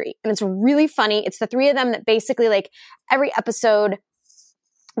Rob Corddry. And it's really funny. It's the three of them that basically like every episode,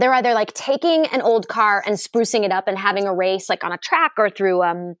 they're either like taking an old car and sprucing it up and having a race like on a track or through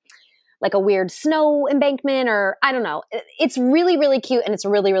like a weird snow embankment or I don't know. It's really, really cute and it's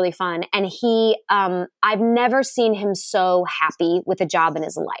really, really fun. And I've never seen him so happy with a job in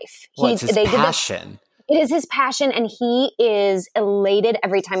his life. It's his passion. It is his passion and he is elated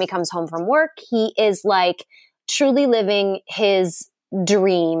every time he comes home from work. He is like truly living his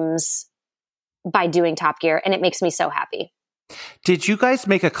dreams by doing Top Gear and it makes me so happy. Did you guys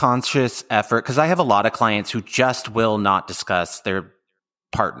make a conscious effort? Because I have a lot of clients who just will not discuss their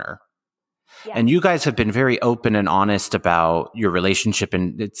partner. Yeah. And you guys have been very open and honest about your relationship,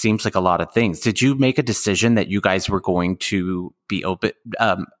 and it seems like a lot of things. Did you make a decision that you guys were going to be open,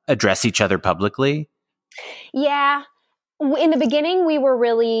 address each other publicly? Yeah. In the beginning, we were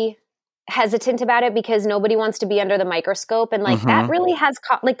really hesitant about it because nobody wants to be under the microscope. And like that really has,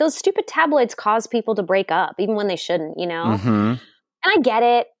 like those stupid tabloids cause people to break up, even when they shouldn't, you know? And I get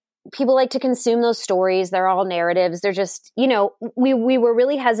it. People like to consume those stories. They're all narratives. They're just, you know, we were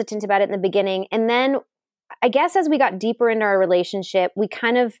really hesitant about it in the beginning. And then I guess as we got deeper into our relationship, we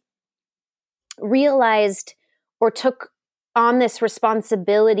kind of realized or took on this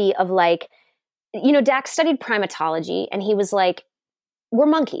responsibility of like, you know, Dax studied primatology and he was like, we're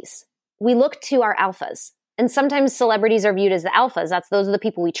monkeys. We look to our alphas. And sometimes celebrities are viewed as the alphas. Those are the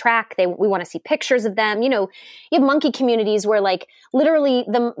people we track. We want to see pictures of them. You know, you have monkey communities where like literally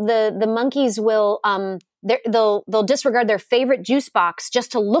the monkeys will they'll disregard their favorite juice box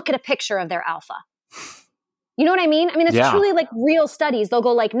just to look at a picture of their alpha. You know what I mean? I mean, it's truly like real studies. They'll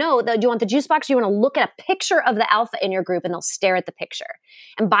go like, no, do you want the juice box? You want to look at a picture of the alpha in your group and they'll stare at the picture.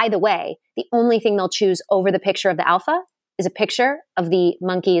 And by the way, the only thing they'll choose over the picture of the alpha is a picture of the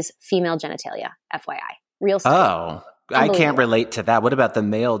monkey's female genitalia, FYI. Real study. Oh, I can't relate to that. What about the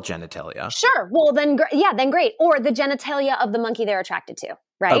male genitalia? Sure. Well, then great. Or the genitalia of the monkey they're attracted to,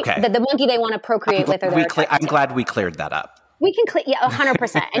 right? Okay. The monkey they want to procreate with or they're attracted to. I'm glad we cleared that up. We can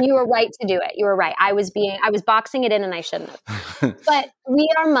 100%. And you were right to do it. You were right. I was boxing it in and I shouldn't have. But we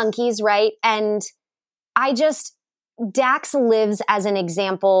are monkeys, right? And Dax lives as an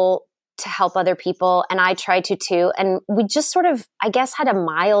example to help other people. And I try to too. And we just sort of, I guess, had a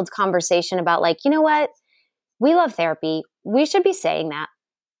mild conversation about like, you know what? We love therapy. We should be saying that.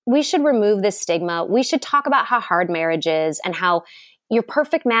 We should remove this stigma. We should talk about how hard marriage is and how your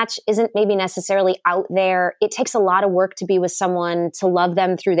perfect match isn't maybe necessarily out there. It takes a lot of work to be with someone, to love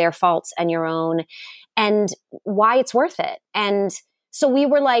them through their faults and your own, and why it's worth it. And so we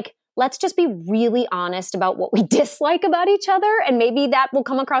were like, let's just be really honest about what we dislike about each other. And maybe that will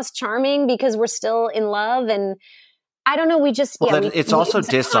come across charming because we're still in love. And I don't know. It's also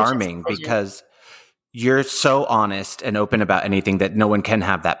disarming because you're so honest and open about anything that no one can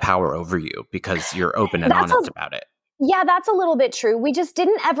have that power over you because you're open and honest about it. Yeah, that's a little bit true. We just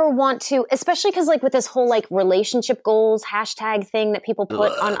didn't ever want to, especially because like with this whole like relationship goals hashtag thing that people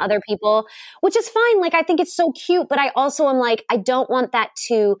put on other people, which is fine. Like I think it's so cute, but I also am like, I don't want that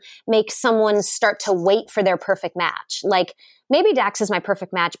to make someone start to wait for their perfect match. Like maybe Dax is my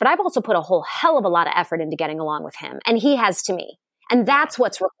perfect match, but I've also put a whole hell of a lot of effort into getting along with him and he has to me. And that's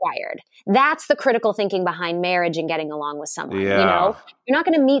what's required. That's the critical thinking behind marriage and getting along with someone. Yeah. You know, you're not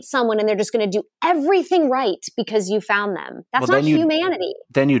going to meet someone and they're just going to do everything right because you found them. That's not humanity.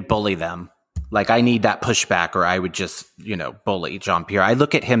 Then you'd bully them. Like I need that pushback or I would just, bully Jean-Pierre. I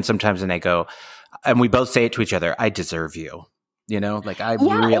look at him sometimes and I go, and we both say it to each other, I deserve you. Like I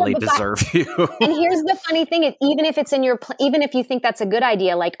really deserve you. And here's the funny thing. Even if it's even if you think that's a good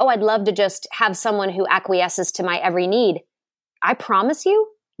idea, like, oh, I'd love to just have someone who acquiesces to my every need. I promise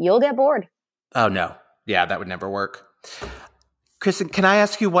you'll get bored. Oh, no. Yeah, that would never work. Kristen, can I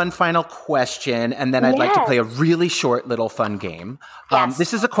ask you one final question? And then I'd like to play a really short little fun game. Yes.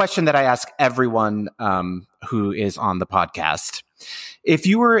 This is a question that I ask everyone who is on the podcast. If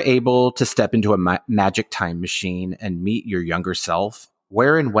you were able to step into a magic time machine and meet your younger self,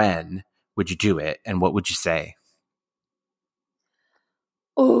 where and when would you do it? And what would you say?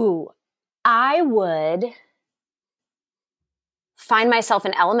 Ooh, I would find myself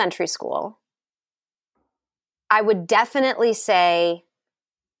in elementary school. I would definitely say,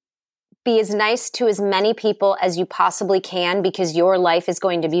 be as nice to as many people as you possibly can, because your life is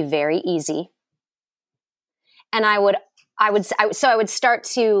going to be very easy. And I would start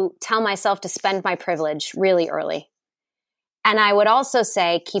to tell myself to spend my privilege really early. And I would also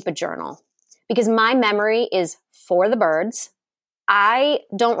say, keep a journal, because my memory is for the birds. I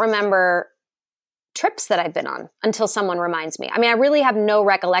don't remember trips that I've been on until someone reminds me. I mean, I really have no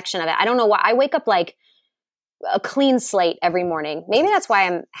recollection of it. I don't know why. I wake up like a clean slate every morning. Maybe that's why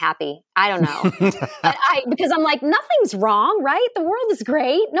I'm happy. I don't know. Because I'm like, nothing's wrong, right? The world is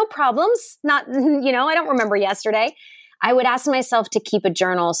great. No problems. Not, I don't remember yesterday. I would ask myself to keep a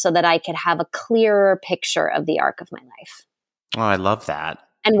journal so that I could have a clearer picture of the arc of my life. Oh, I love that.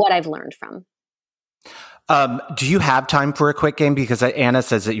 And what I've learned from. Do you have time for a quick game? Because Anna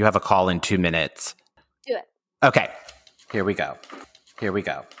says that you have a call in 2 minutes. Do it. Okay. Here we go.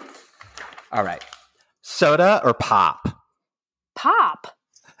 All right. Soda or pop? Pop.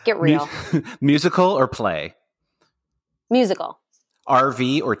 Get real. Musical or play? Musical.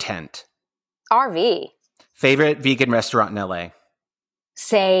 RV or tent? RV. Favorite vegan restaurant in LA?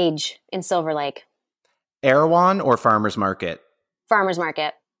 Sage in Silver Lake. Erewhon or Farmer's Market? Farmer's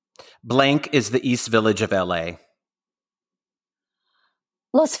Market. Blank is the East Village of LA.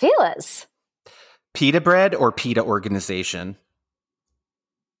 Los Feliz. Pita bread or pita organization?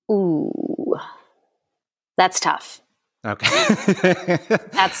 Ooh. That's tough. Okay.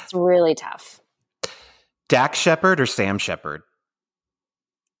 That's really tough. Dax Shepard or Sam Shepard?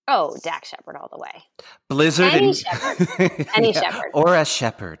 Oh, Dax Shepard all the way. Blizzard Any Shepard. Any Shepard. Or a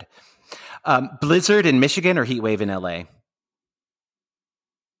Shepard. Blizzard in Michigan or heat wave in LA?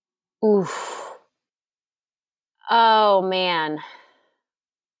 Oof. Oh, man.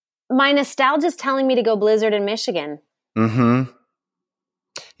 My nostalgia's telling me to go Blizzard in Michigan. Mm-hmm.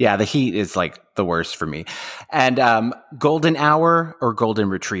 Yeah, the heat is like the worst for me. And golden hour or golden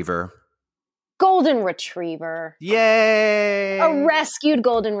retriever? Golden retriever. Yay! A rescued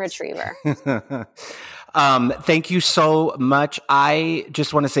golden retriever. Thank you so much. I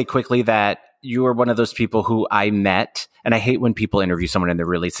just want to say quickly that you are one of those people who I met, and I hate when people interview someone and they're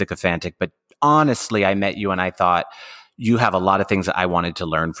really sycophantic, but honestly, I met you and I thought, you have a lot of things that I wanted to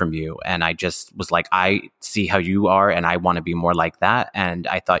learn from you. And I just was like, I see how you are and I want to be more like that. And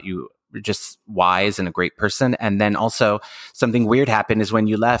I thought you were just wise and a great person. And then also something weird happened is when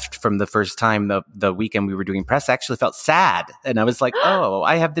you left from the first time, the weekend we were doing press, I actually felt sad. And I was like, oh,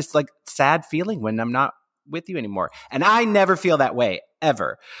 I have this like sad feeling when I'm not with you anymore. And I never feel that way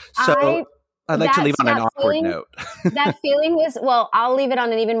ever. So I'd like to leave on an awkward note. That feeling was, well, I'll leave it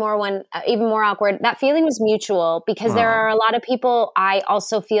on an even more awkward. That feeling was mutual because there are a lot of people I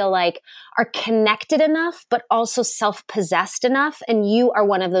also feel like are connected enough, but also self-possessed enough. And you are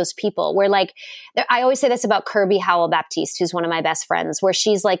one of those people where like, I always say this about Kirby Howell Baptiste, who's one of my best friends, where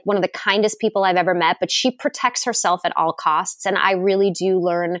she's like one of the kindest people I've ever met, but she protects herself at all costs. And I really do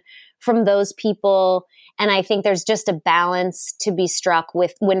learn from those people. And I think there's just a balance to be struck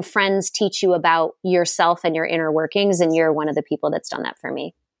with when friends teach you about yourself and your inner workings. And you're one of the people that's done that for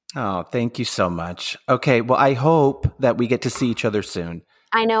me. Oh, thank you so much. Okay. Well, I hope that we get to see each other soon.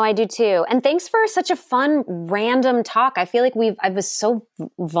 I know, I do too. And thanks for such a fun, random talk. I feel like I was so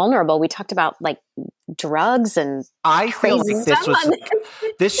vulnerable. We talked about like drugs and I feel like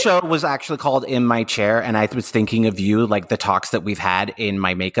this show was actually called In My Chair. And I was thinking of you, like the talks that we've had in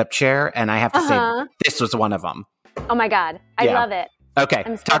my makeup chair. And I have to say, this was one of them. Oh my God. I love it. Okay.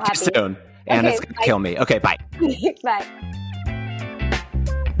 I'm so Talk happy. to you soon. Anna's going to kill me. Okay. Bye. Bye.